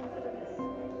crisis of confidence.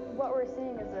 What we're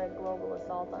seeing is a global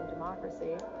assault on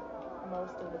democracy.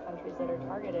 Most of the countries that are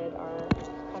targeted are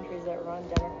countries that run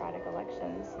democratic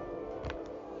elections.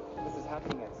 This is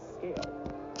happening at scale,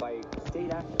 by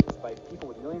state actors, by people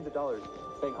with millions of dollars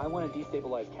saying, I want to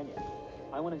destabilize Kenya.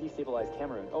 I want to destabilize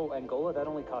Cameroon. Oh, Angola, that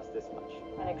only costs this much.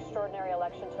 An extraordinary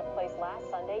election took place last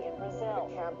Sunday in Brazil.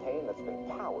 A campaign that's been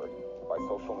powered by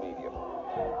social media.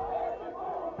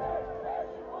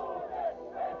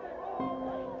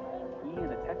 We in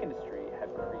the tech industry have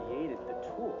created the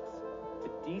tools to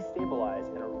destabilize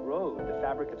and erode the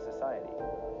fabric of society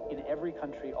in every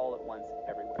country, all at once,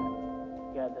 everywhere.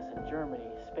 You got this in Germany,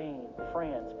 Spain,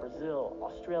 France, Brazil,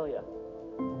 Australia.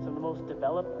 Some of the most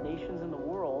developed nations in the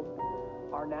world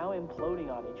are now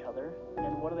imploding on each other,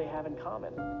 and what do they have in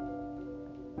common?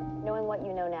 Knowing what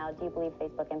you know now, do you believe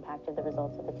Facebook impacted the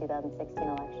results of the 2016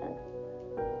 election?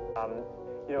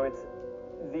 It's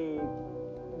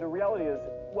the reality is,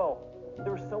 well,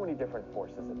 there are so many different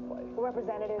forces at play.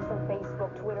 Representatives from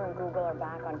Facebook, Twitter, and Google are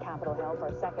back on Capitol Hill for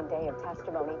a second day of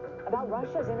testimony about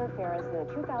Russia's interference in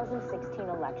the 2016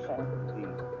 election.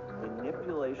 The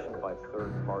manipulation by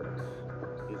third parties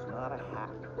is not a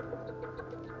hack,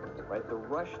 right? The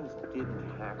Russians didn't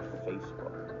hack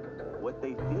Facebook. What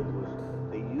they did was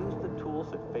they used the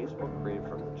tools that Facebook created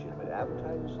from legitimate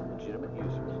advertisers and legitimate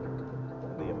users,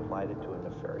 and they applied it to a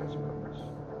nefarious purpose.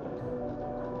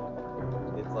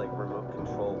 It's like remote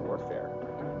control warfare.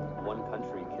 One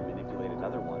country can manipulate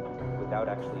another one without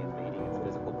actually invading its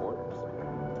physical borders.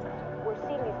 We're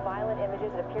seeing these violent images.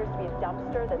 It appears to be a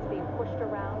dumpster that's being pushed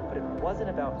around. But it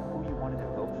wasn't about who you wanted to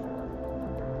vote for.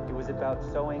 It was about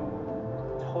sowing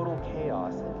total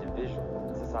chaos and division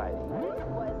in society. This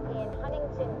was in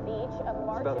Huntington Beach, a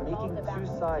march It's about making involved two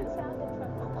sides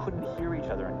who couldn't hear each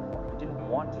other anymore, who didn't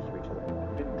want to hear each other anymore,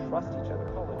 who didn't trust each other.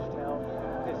 College Town.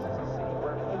 This is a city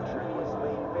where hatred was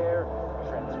laid bare,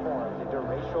 transformed into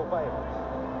racial violence.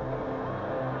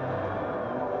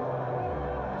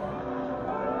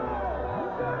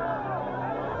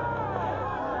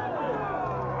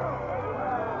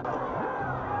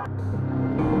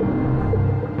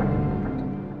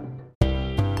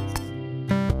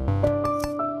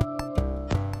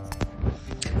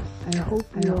 I hope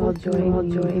you all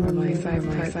join my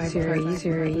five-part series,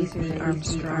 the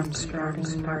Armstrong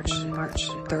March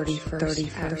 31st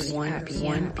at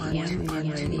 1 p.m. on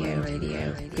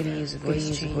radio. Gonna use a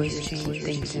voice change to keep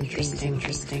things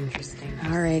interesting.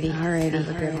 Alrighty,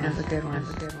 have a good one.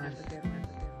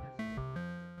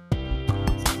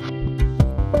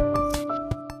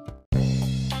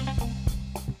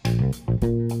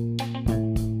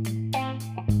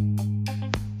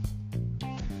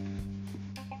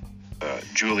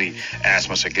 Julie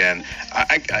Asmus again.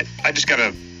 I just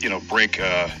gotta break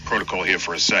protocol here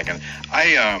for a second.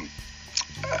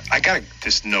 I got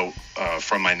this note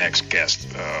from my next guest,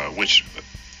 which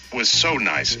was so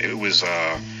nice. It was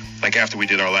like after we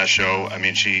did our last show. I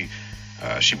mean, she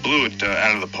blew it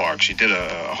out of the park. She did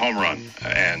a home run,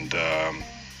 and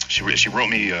she wrote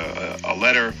me a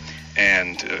letter,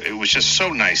 And it was just so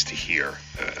nice to hear.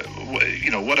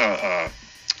 What a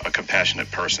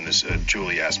compassionate person this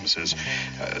Julie Asmus is.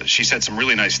 She said some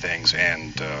really nice things,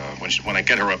 and when I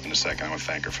get her up in a second, I'm going to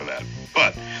thank her for that.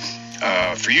 But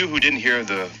for you who didn't hear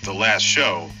the last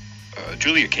show,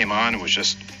 Julia came on and was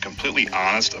just completely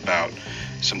honest about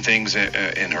some things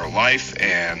in her life,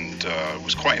 and it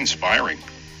was quite inspiring.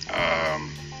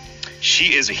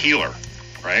 She is a healer,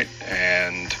 right?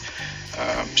 And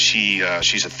she's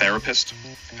a therapist.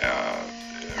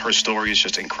 Her story is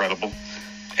just incredible.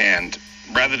 And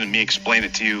rather than me explain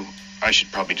it to you, I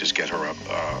should probably just get her up.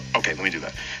 Okay, let me do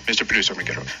that. Mr. Producer, let me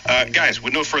get her up. Guys,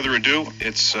 with no further ado,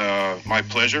 it's my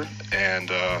pleasure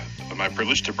and my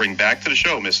privilege to bring back to the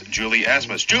show Miss Julie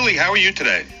Asmus. Julie, how are you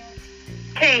today?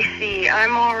 Casey,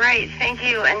 I'm all right. Thank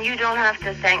you. And you don't have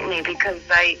to thank me because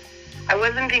I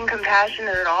wasn't being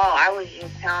compassionate at all. I was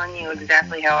just telling you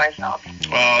exactly how I felt.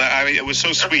 Well, I mean, it was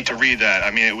so sweet to read that.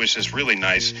 I mean, it was just really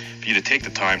nice for you to take the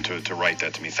time to write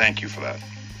that to me. Thank you for that.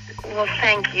 Well,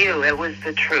 thank you. It was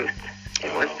the truth.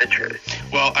 It was the truth.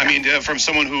 Well, I mean, from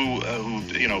someone who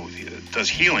does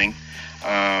healing,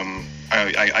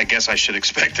 I guess I should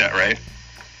expect that, right?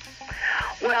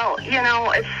 Well,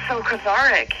 it's so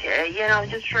cathartic,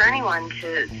 just for anyone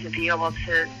to be able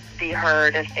to be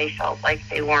heard if they felt like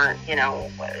they weren't,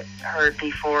 heard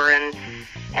before.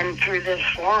 And through this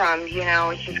forum,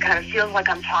 it just kind of feels like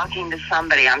I'm talking to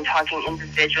somebody. I'm talking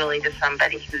individually to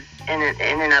somebody who's in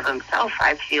and of himself,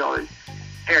 I feel, is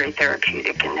very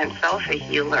therapeutic and himself a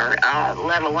healer,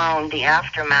 let alone the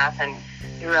aftermath and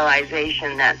the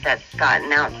realization that that's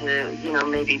gotten out to,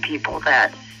 maybe people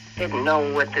that didn't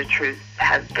know what the truth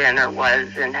has been or was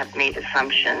and have made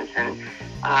assumptions, and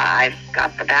I've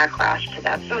got the backlash to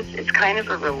that. So it's kind of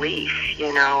a relief,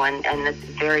 and it's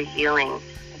very healing.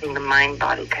 I think the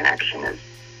mind-body connection is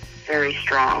very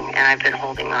strong, and I've been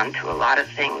holding on to a lot of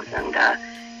things, and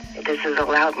this has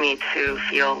allowed me to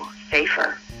feel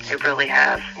safer. It really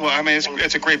has. Well, I mean,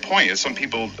 it's a great point. Some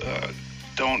people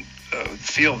don't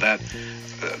feel that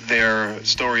their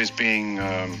story is being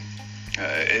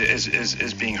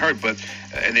is being heard,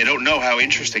 and they don't know how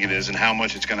interesting it is and how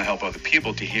much it's going to help other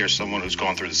people to hear someone who's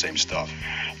gone through the same stuff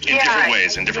in different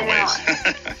ways.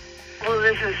 Well,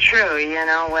 this is true,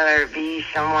 whether it be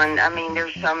someone, I mean,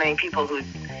 there's so many people who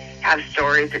have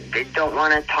stories that they don't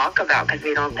want to talk about because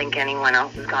they don't think anyone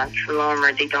else has gone through them,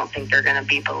 or they don't think they're going to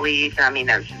be believed. I mean,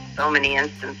 there's just so many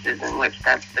instances in which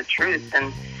that's the truth.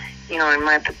 And, in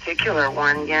my particular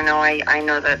one, I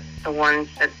know that the ones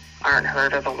that aren't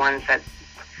heard are the ones that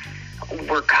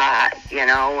were caught, and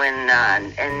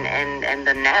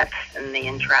the nets and the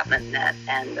entrapment net,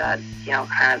 and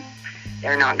kind of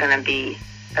they're not going to be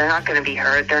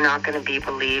heard. They're not going to be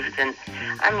believed. And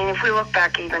I mean, if we look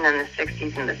back even in the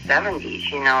 60s and the 70s,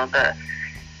 the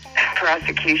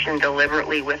prosecution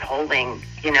deliberately withholding,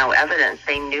 evidence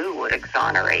they knew would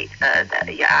exonerate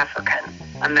the African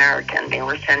American they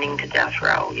were sending to death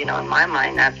row. In my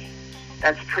mind,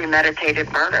 that's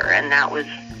premeditated murder, and that was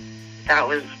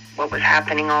what was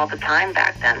happening all the time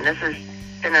back then. This has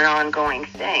been an ongoing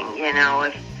thing.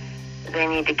 If they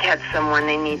need to catch someone,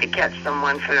 they need to catch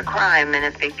someone for the crime, and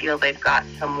if they feel they've got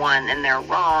someone and they're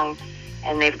wrong,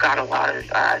 and they've got a lot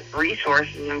of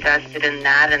resources invested in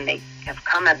that, and they have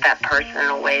come at that person in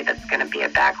a way that's going to be a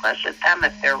backlash at them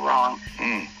if they're wrong.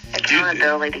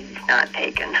 Accountability is not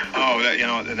taken. Oh,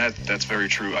 that's very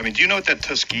true. I mean, do you know what that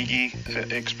Tuskegee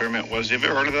experiment was? Have you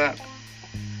ever heard of that?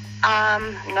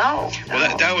 No.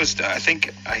 Well, that was, I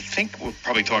think we're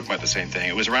probably talking about the same thing.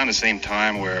 It was around the same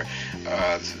time where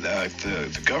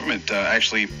the government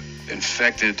actually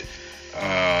infected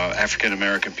African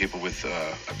American people with,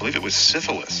 I believe it was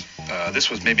syphilis. This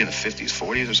was maybe in the 50s,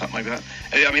 40s, or something like that.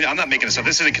 I mean, I'm not making this up.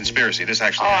 This isn't a conspiracy. This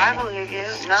actually happened. I believe you.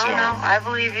 No, I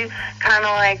believe you. Kind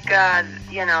of like,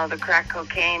 the crack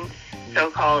cocaine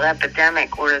so-called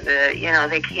epidemic where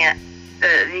they can't,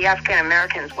 the African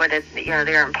Americans,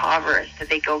 they're impoverished. Did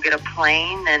they go get a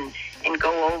plane and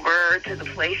go over to the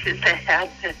places that had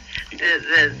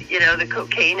the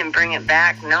cocaine and bring it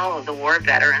back? No, the war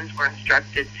veterans were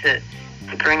instructed to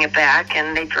bring it back,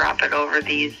 and they drop it over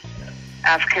these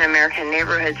African American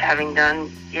neighborhoods, having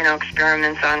done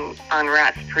experiments on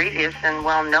rats previous, and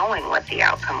well knowing what the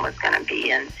outcome was going to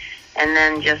be, and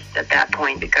then just at that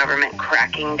point the government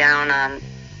cracking down on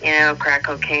crack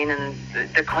cocaine and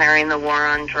declaring the war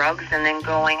on drugs, and then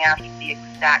going after the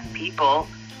exact people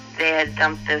they had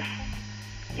dumped this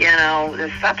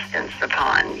this substance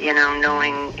upon,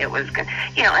 knowing it was going to,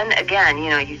 and again,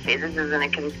 you say this isn't a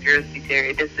conspiracy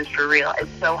theory, this is for real. It's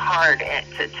so hard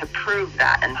to prove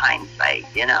that in hindsight,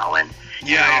 and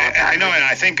Yeah, I know, and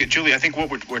I think, Julie, I think what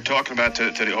we're talking about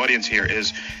to the audience here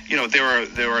is,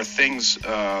 there are things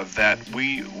that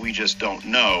we just don't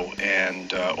know,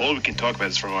 and all we can talk about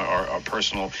is from our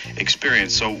personal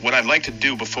experience. So what I'd like to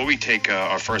do before we take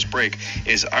our first break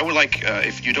is I would like,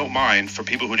 if you don't mind, for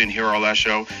people who didn't hear our last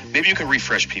show, maybe you can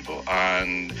refresh people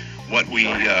on what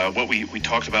we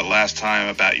talked about last time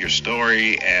about your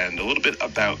story and a little bit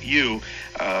about you.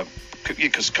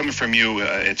 Because coming from you,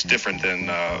 it's different than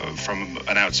from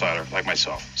an outsider like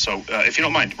myself. So if you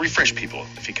don't mind, refresh people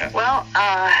if you can. Well,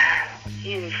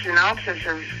 synopsis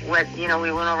of what, we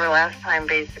went over last time,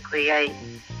 basically, I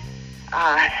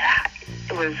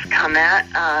was come at,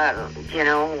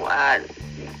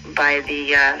 by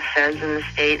the feds in the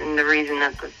state, and the reason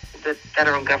that the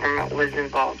federal government was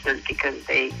involved was because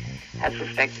they had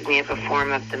suspected me of a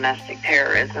form of domestic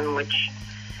terrorism, which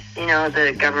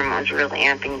the government was really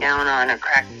amping down on or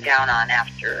cracking down on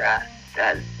after,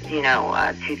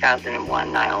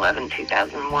 2001, 9/11,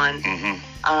 2001.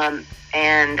 Mm-hmm.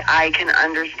 And I can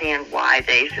understand why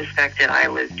they suspected I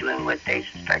was doing what they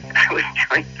suspected I was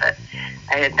doing, but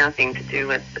I had nothing to do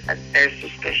with their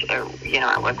suspicion.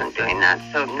 I wasn't doing that.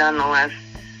 So nonetheless,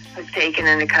 I was taken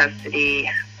into custody.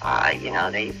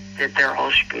 They did their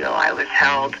whole spiel. I was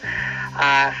held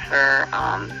for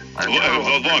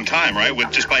a long time, right?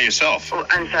 With just by yourself. Oh,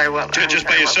 I'm sorry. What? Just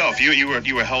by yourself.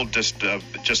 You were held just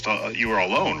you were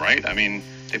alone, right? I mean,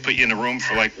 they put you in a room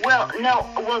for like. Well, no.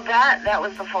 Well, that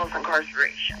was the false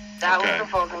incarceration. That was the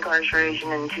false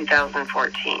incarceration in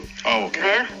 2014. Oh,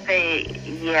 okay. They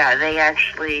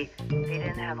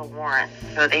didn't have a warrant,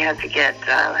 so they had to get.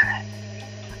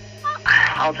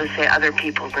 I'll just say other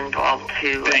people's involved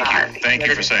too. Thank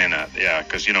you for saying that. Yeah,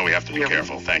 because we have to be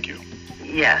careful. Thank you.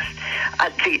 Yes,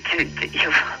 to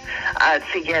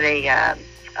get a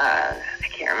I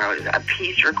can't remember, a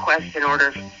peace request in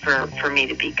order for me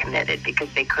to be committed,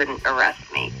 because they couldn't arrest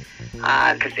me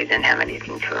because they didn't have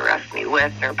anything to arrest me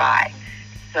with or by.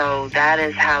 So that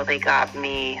is how they got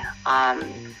me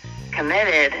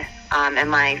committed. And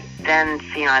my then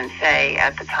fiance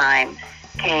at the time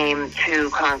came to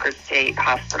Concord State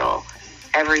Hospital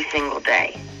every single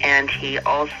day, and he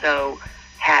also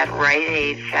had Rite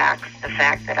Aid facts, the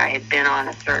fact that I had been on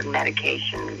a certain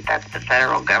medication that the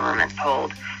federal government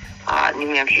told New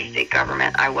Hampshire state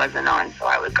government I wasn't on, so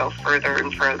I would go further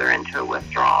and further into a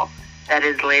withdrawal that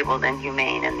is labeled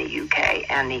inhumane in the UK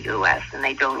and the US, and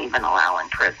they don't even allow in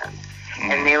prison.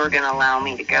 And they were going to allow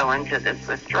me to go into this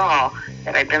withdrawal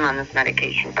that I'd been on this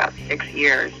medication about 6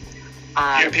 years.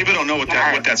 People don't know what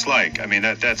that's like. I mean,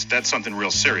 that's something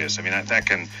real serious. I mean, that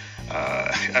can.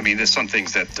 There's some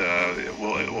things that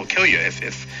will kill you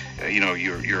if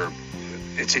you're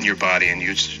it's in your body and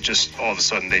you just all of a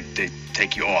sudden they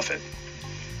take you off it.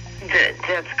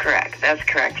 That's correct. That's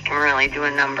correct. You can really do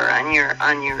a number on your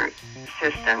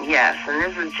system. Yes, and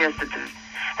this is just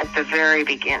at the very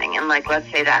beginning. And let's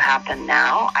say that happened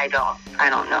now, I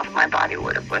don't know if my body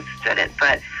would have withstood it.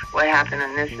 But what happened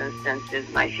in this instance is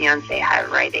my fiance had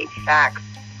Rite Aid facts,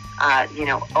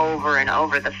 over and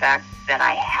over the fact that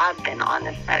I had been on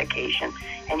this medication.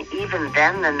 And even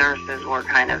then the nurses were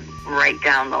kind of right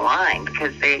down the line,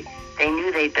 because they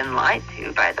knew they'd been lied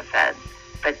to by the feds.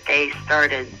 But they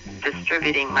started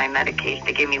distributing my medication.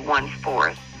 They gave me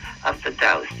 1/4 of the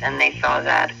dose, and they saw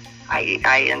that I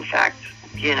in fact,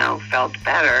 felt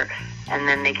better. And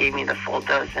then they gave me the full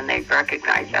dose, and they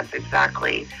recognized that's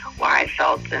exactly why I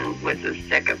felt and was as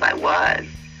sick as I was.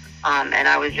 And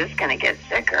I was just going to get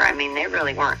sicker. I mean, they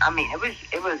really weren't. I mean,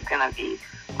 it was going to be,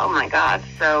 oh my God.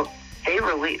 So they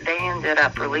ended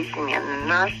up releasing me. And the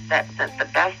nurse, that the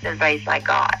best advice I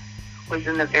got was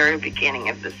in the very beginning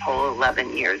of this whole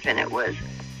 11 years. And it was,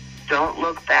 don't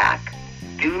look back,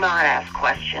 do not ask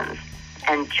questions,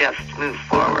 and just move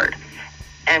forward.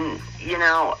 And,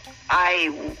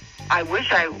 I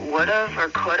wish I would have or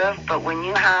could have, but when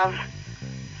you have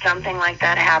something like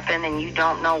that happen and you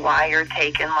don't know why you're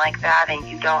taken like that, and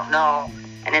you don't know,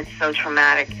 and it's so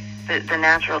traumatic, the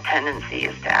natural tendency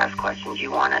is to ask questions.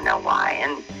 You want to know why.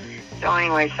 And so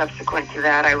anyway, subsequent to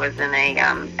that, I was in a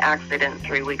accident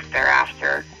 3 weeks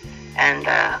thereafter, and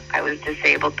I was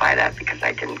disabled by that because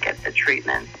I didn't get the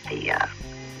treatment. The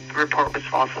report was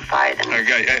falsified.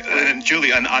 And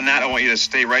Julie, on that, I want you to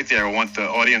stay right there. I want the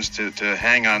audience to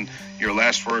hang on your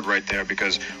last word right there,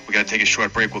 because we got to take a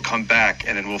short break. We'll come back,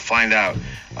 and then we'll find out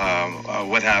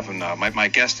what happened. My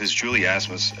guest is Julie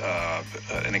Asmus.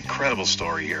 An incredible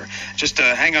story here. Just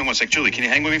hang on one sec. Julie, can you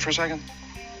hang with me for a second?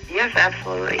 Yes,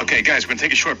 absolutely. Okay, guys, we're going to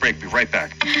take a short break. Be right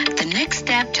back. The next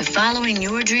step to following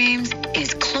your dreams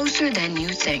is closer than you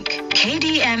think.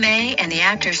 KDMA and the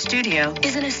Actors Studio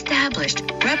is an established,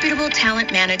 reputable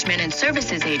talent management and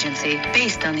services agency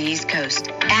based on the East Coast.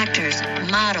 Actors,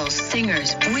 models,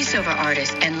 singers, voiceover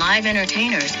artists, and live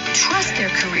entertainers trust their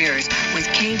careers with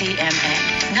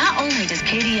KDMA. Not only does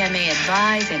KDMA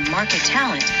advise and market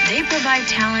talent, they provide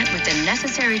talent with the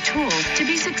necessary tools to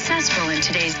be successful in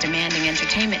today's demanding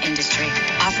entertainment industry,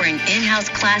 offering in-house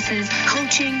classes,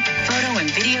 coaching, photo and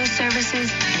video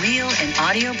services, reel and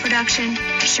audio production,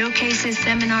 showcases,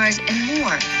 seminars, and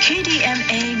more.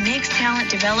 KDMA makes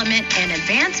talent development and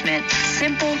advancement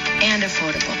simple and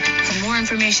affordable. For more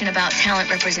information about talent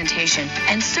representation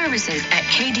and services at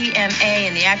KDMA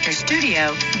and the Actors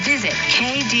Studio, visit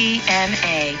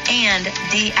KDMA and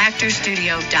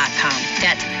theactorstudio.com.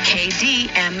 That's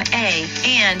KDMA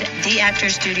and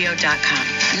theactorstudio.com.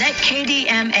 Let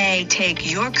KDMA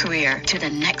take your career to the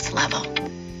next level.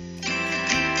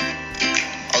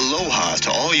 Aloha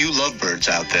to all you lovebirds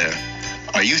out there.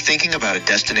 Are you thinking about a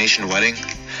destination wedding?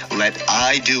 Let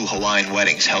I Do Hawaiian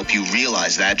Weddings help you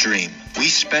realize that dream. We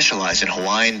specialize in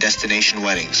Hawaiian destination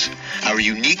weddings. Our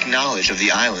unique knowledge of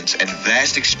the islands and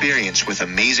vast experience with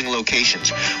amazing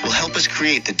locations will help us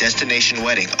create the destination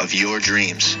wedding of your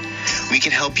dreams. We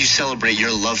can help you celebrate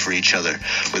your love for each other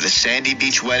with a sandy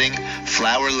beach wedding,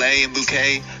 flower lei and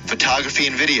bouquet, photography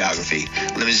and videography,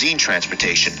 limousine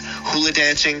transportation, hula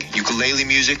dancing, ukulele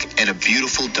music, and a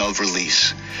beautiful dove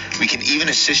release. We can even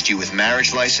assist you with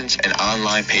marriage license and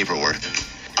online paperwork.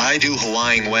 I Do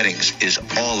Hawaiian Weddings is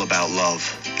all about love.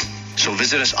 So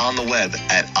visit us on the web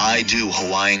at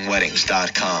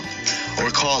idoohawaiianweddings.com or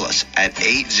call us at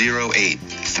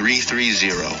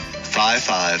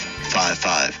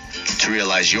 808-330-5555 to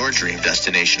realize your dream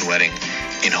destination wedding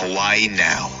in Hawaii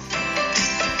now.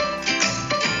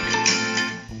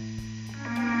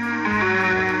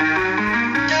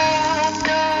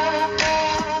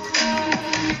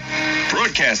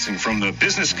 Broadcasting from the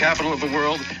business capital of the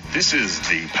world, this is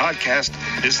the Podcast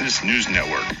Business News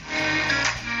Network.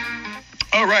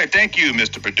 All right, thank you,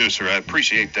 Mr. Producer. I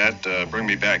appreciate that. Bring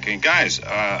me back in. Guys,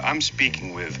 I'm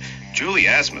speaking with Julie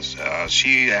Asmus.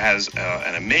 She has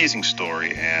an amazing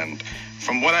story, and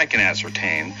from what I can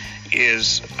ascertain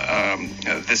is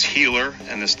this healer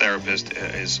and this therapist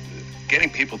is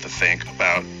getting people to think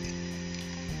about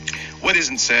what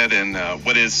isn't said and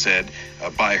what is said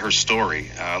by her story.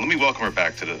 Let me welcome her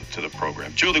back to the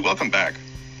program. Julie, welcome back.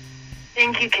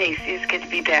 Thank you, Casey. It's good to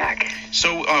be back.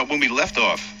 So when we left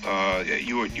off,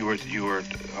 you were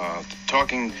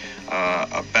talking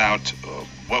about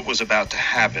what was about to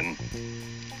happen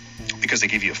because they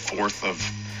gave you a fourth of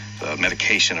the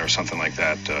medication or something like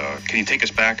that. Can you take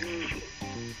us back?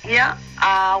 Yeah.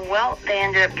 Well, they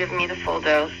ended up giving me the full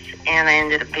dose, and I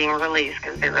ended up being released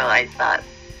because they realized that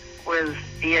was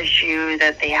the issue,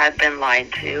 that they had been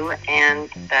lied to and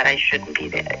that I shouldn't be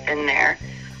in there.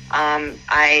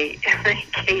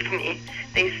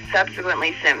 They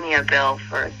subsequently sent me a bill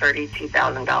for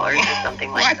 $32,000 or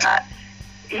something like that.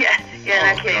 Yeah,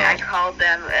 no kidding. I called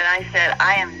them and I said,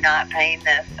 I am not paying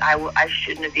this. I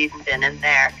shouldn't have even been in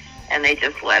there. And they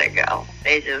just let it go.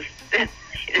 They just didn't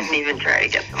even try to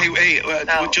get them. Hey,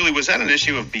 Julie, was that an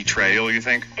issue of betrayal, you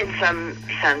think? In some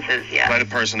senses, yeah. By the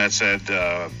person that said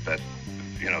that,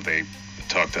 they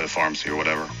talked to the pharmacy or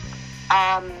whatever?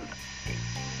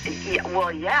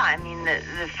 Yeah, I mean, the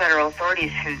federal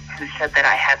authorities who said that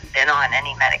I hadn't been on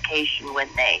any medication when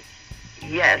they,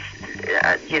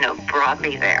 brought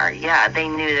me there. Yeah, they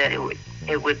knew that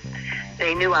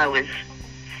they knew I was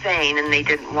sane and they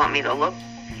didn't want me to look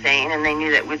sane, and they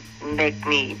knew that would make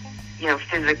me,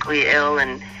 physically ill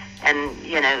and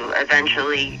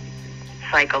eventually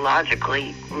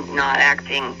psychologically not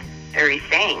acting very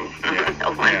sane.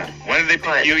 Why did they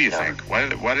pick you think?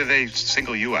 Why did they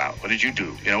single you out? What did you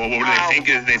do? What did they think?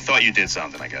 They thought you did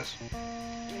something, I guess.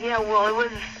 Yeah, well, it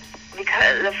was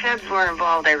because the feds were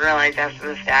involved, I realized after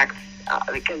the fact,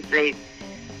 because they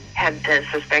had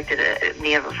suspected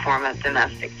me of a form of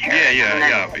domestic terrorism.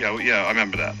 Yeah, I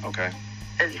remember that. Okay.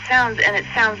 It sounds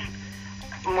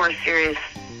more serious.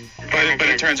 But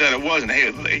it turns out it wasn't. Hey,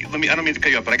 I don't mean to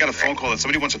cut you up, but I got a phone call that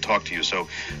somebody wants to talk to you. So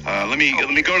let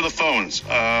me go to the phones.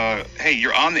 Hey,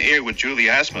 you're on the air with Julie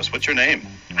Asmus. What's your name?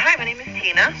 Hi, my name is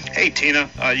Tina. Hey, Tina.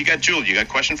 You got Julie. You got a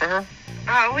question for her?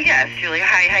 Well, yes, Julie.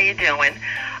 Hi, how you doing?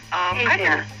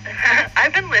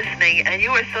 I've been listening, and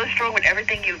you are so strong with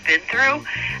everything you've been through,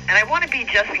 and I want to be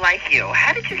just like you.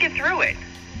 How did you get through it?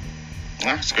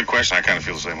 That's a good question. I kind of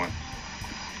feel the same way.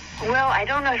 Well, I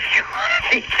don't know if you want to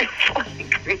be just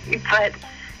like me, but,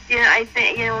 I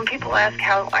think, when people ask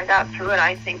how I got through it,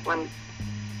 I think when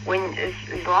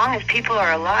as long as people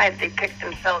are alive, they pick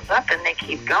themselves up and they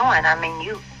keep going. I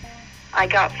mean, I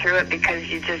got through it because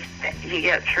you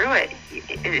get through it.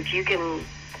 If you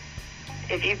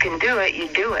can do it, you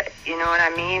do it. You know what I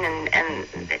mean? And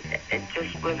it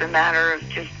just was a matter of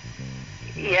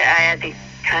I had to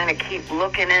kind of keep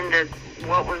looking into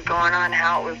what was going on,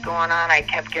 how it was going on. I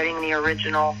kept getting the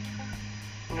original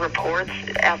reports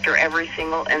after every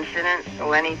single incident,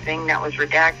 so anything that was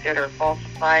redacted or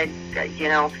falsified,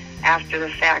 after the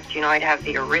fact, I'd have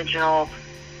the original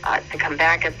to come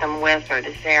back at them with, or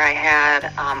to say I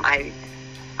had.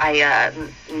 I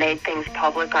made things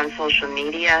public on social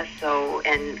media, so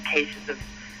in cases of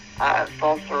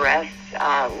false arrests,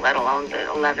 let alone the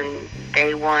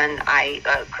 11-day one, I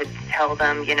could tell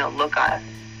them, look,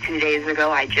 2 days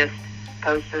ago I just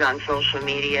posted on social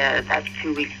media, that's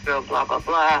 2 weeks ago, blah, blah,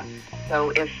 blah. So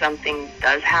if something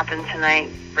does happen tonight,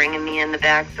 bringing me in the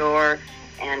back door,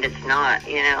 and it's not,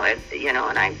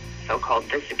 and I so-called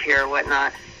disappear or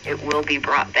whatnot, it will be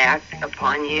brought back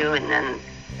upon you, and then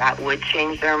that would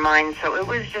change their mind. So it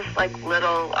was just like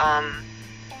little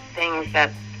things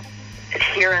that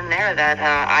here and there that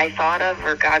I thought of,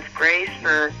 or God's grace,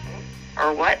 or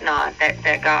whatnot,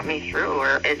 that got me through,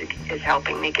 or is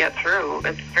helping me get through.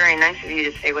 It's very nice of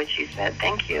you to say what you said.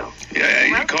 Thank you.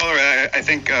 Yeah, caller. I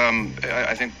think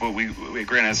what we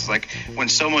agree on is like when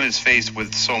someone is faced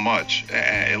with so much,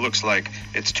 it looks like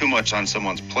it's too much on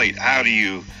someone's plate. How do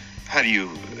you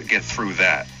get through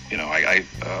that?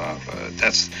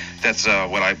 That's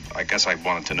what I guess I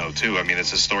wanted to know too. I mean,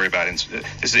 it's a story about this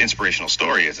is an inspirational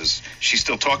story. She's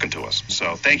still talking to us.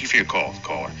 So thank you for your call,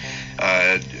 caller.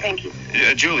 Thank you,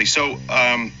 Julie. So,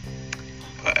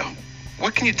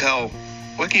 what can you tell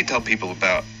people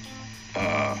about?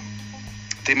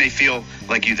 They may feel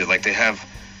like you did, like they have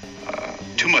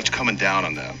too much coming down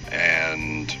on them,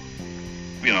 and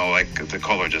like the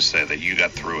caller just said, that you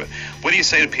got through it. What do you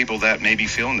say to people that may be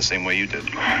feeling the same way you did?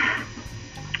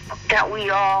 That we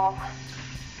all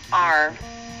are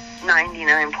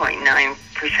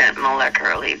 99.9%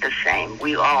 molecularly the same.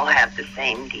 We all have the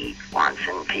same needs, wants,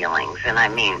 and feelings. And I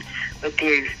mean, with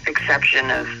the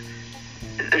exception of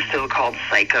the so-called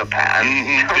psychopaths.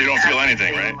 Mm-hmm. They don't feel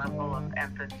anything, right? Level of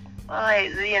empathy. Well,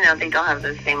 they don't have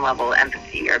the same level of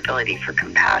empathy or ability for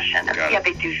compassion.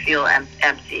 They do feel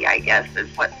empty, I guess, is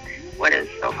what is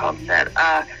so-called said.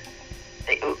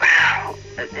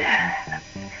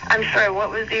 I'm sorry, what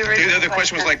was the original The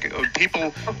question was like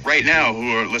people right now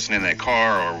who are listening in their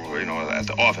car or, at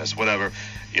the office, whatever,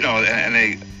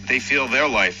 and they feel their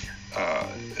life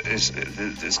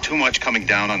there's too much coming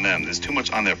down on them. There's too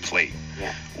much on their plate.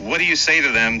 Yeah. What do you say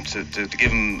to them to give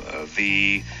them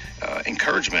the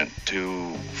encouragement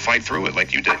to fight through it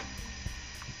like you did?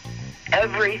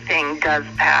 Everything does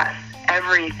pass.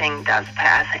 Everything does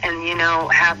pass. And,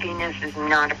 happiness is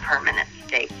not a permanent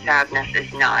state. Sadness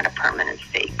is not a permanent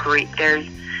state. Grief, there's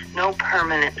no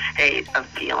permanent state of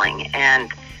feeling.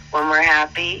 And when we're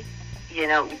happy,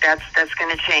 that's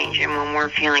going to change. And when we're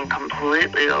feeling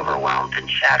completely overwhelmed and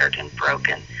shattered and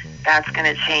broken, that's going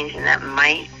to change. And that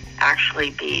might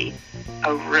actually be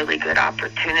a really good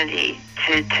opportunity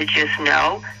to just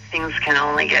know things can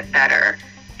only get better,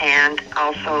 and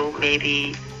also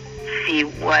maybe see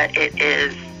what it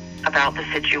is about the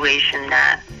situation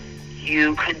that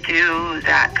you could do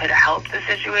that could help the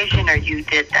situation, or you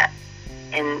did that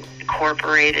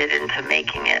incorporated into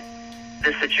making it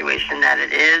the situation that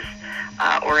it is,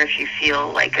 or if you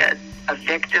feel like a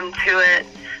victim to it,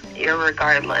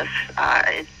 irregardless,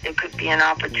 it could be an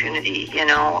opportunity, and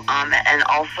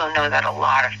also know that a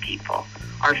lot of people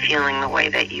are feeling the way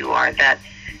that you are, that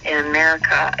in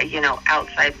America,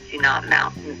 outsides do not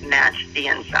match the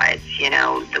insides,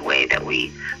 the way that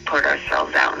we put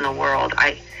ourselves out in the world.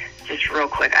 Just real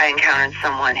quick, I encountered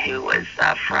someone who was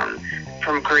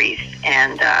from Greece,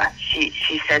 and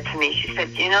she said to me, she said,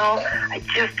 I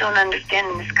just don't understand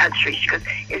in this country. She goes,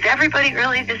 is everybody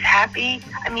really this happy?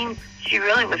 I mean, she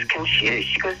really was confused.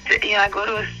 She goes, I go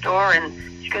to a store, and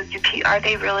she goes, are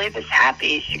they really this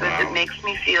happy? She goes, it makes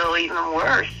me feel even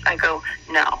worse. I go,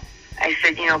 no. I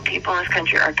said, people in this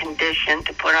country are conditioned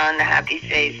to put on the happy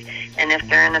face, and if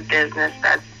they're in a business,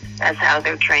 that's how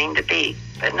they're trained to be.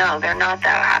 But no, they're not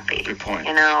that happy. Good point.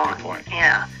 Good point.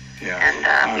 Yeah. Yeah. And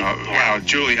wow,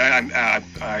 Julie,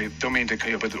 I don't mean to cut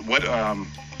you, but what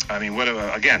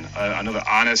again, another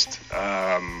honest,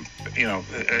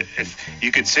 if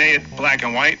you could say it black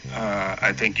and white,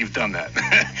 I think you've done that.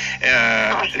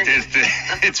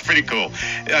 It's pretty cool.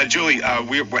 Julie,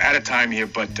 we're out of time here,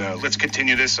 but let's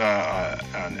continue this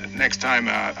next time.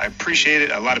 I appreciate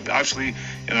it. Obviously,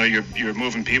 you're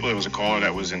moving people. It was a caller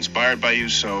that was inspired by you.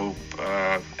 So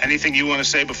anything you want to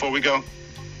say before we go?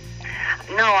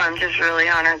 No, I'm just really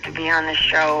honored to be on the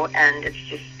show, and it's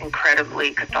just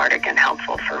incredibly cathartic and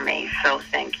helpful for me. So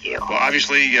thank you. Well,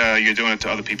 obviously, you're doing it to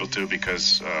other people too,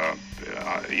 because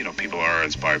people are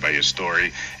inspired by your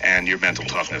story and your mental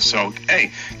toughness. So,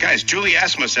 hey, guys, Julie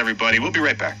Asmus, everybody. We'll be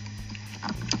right back.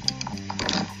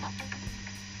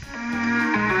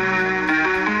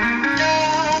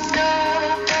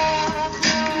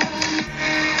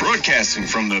 Broadcasting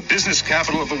from the business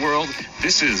capital of the world,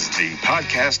 this is the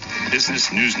Podcast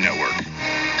Business News Network.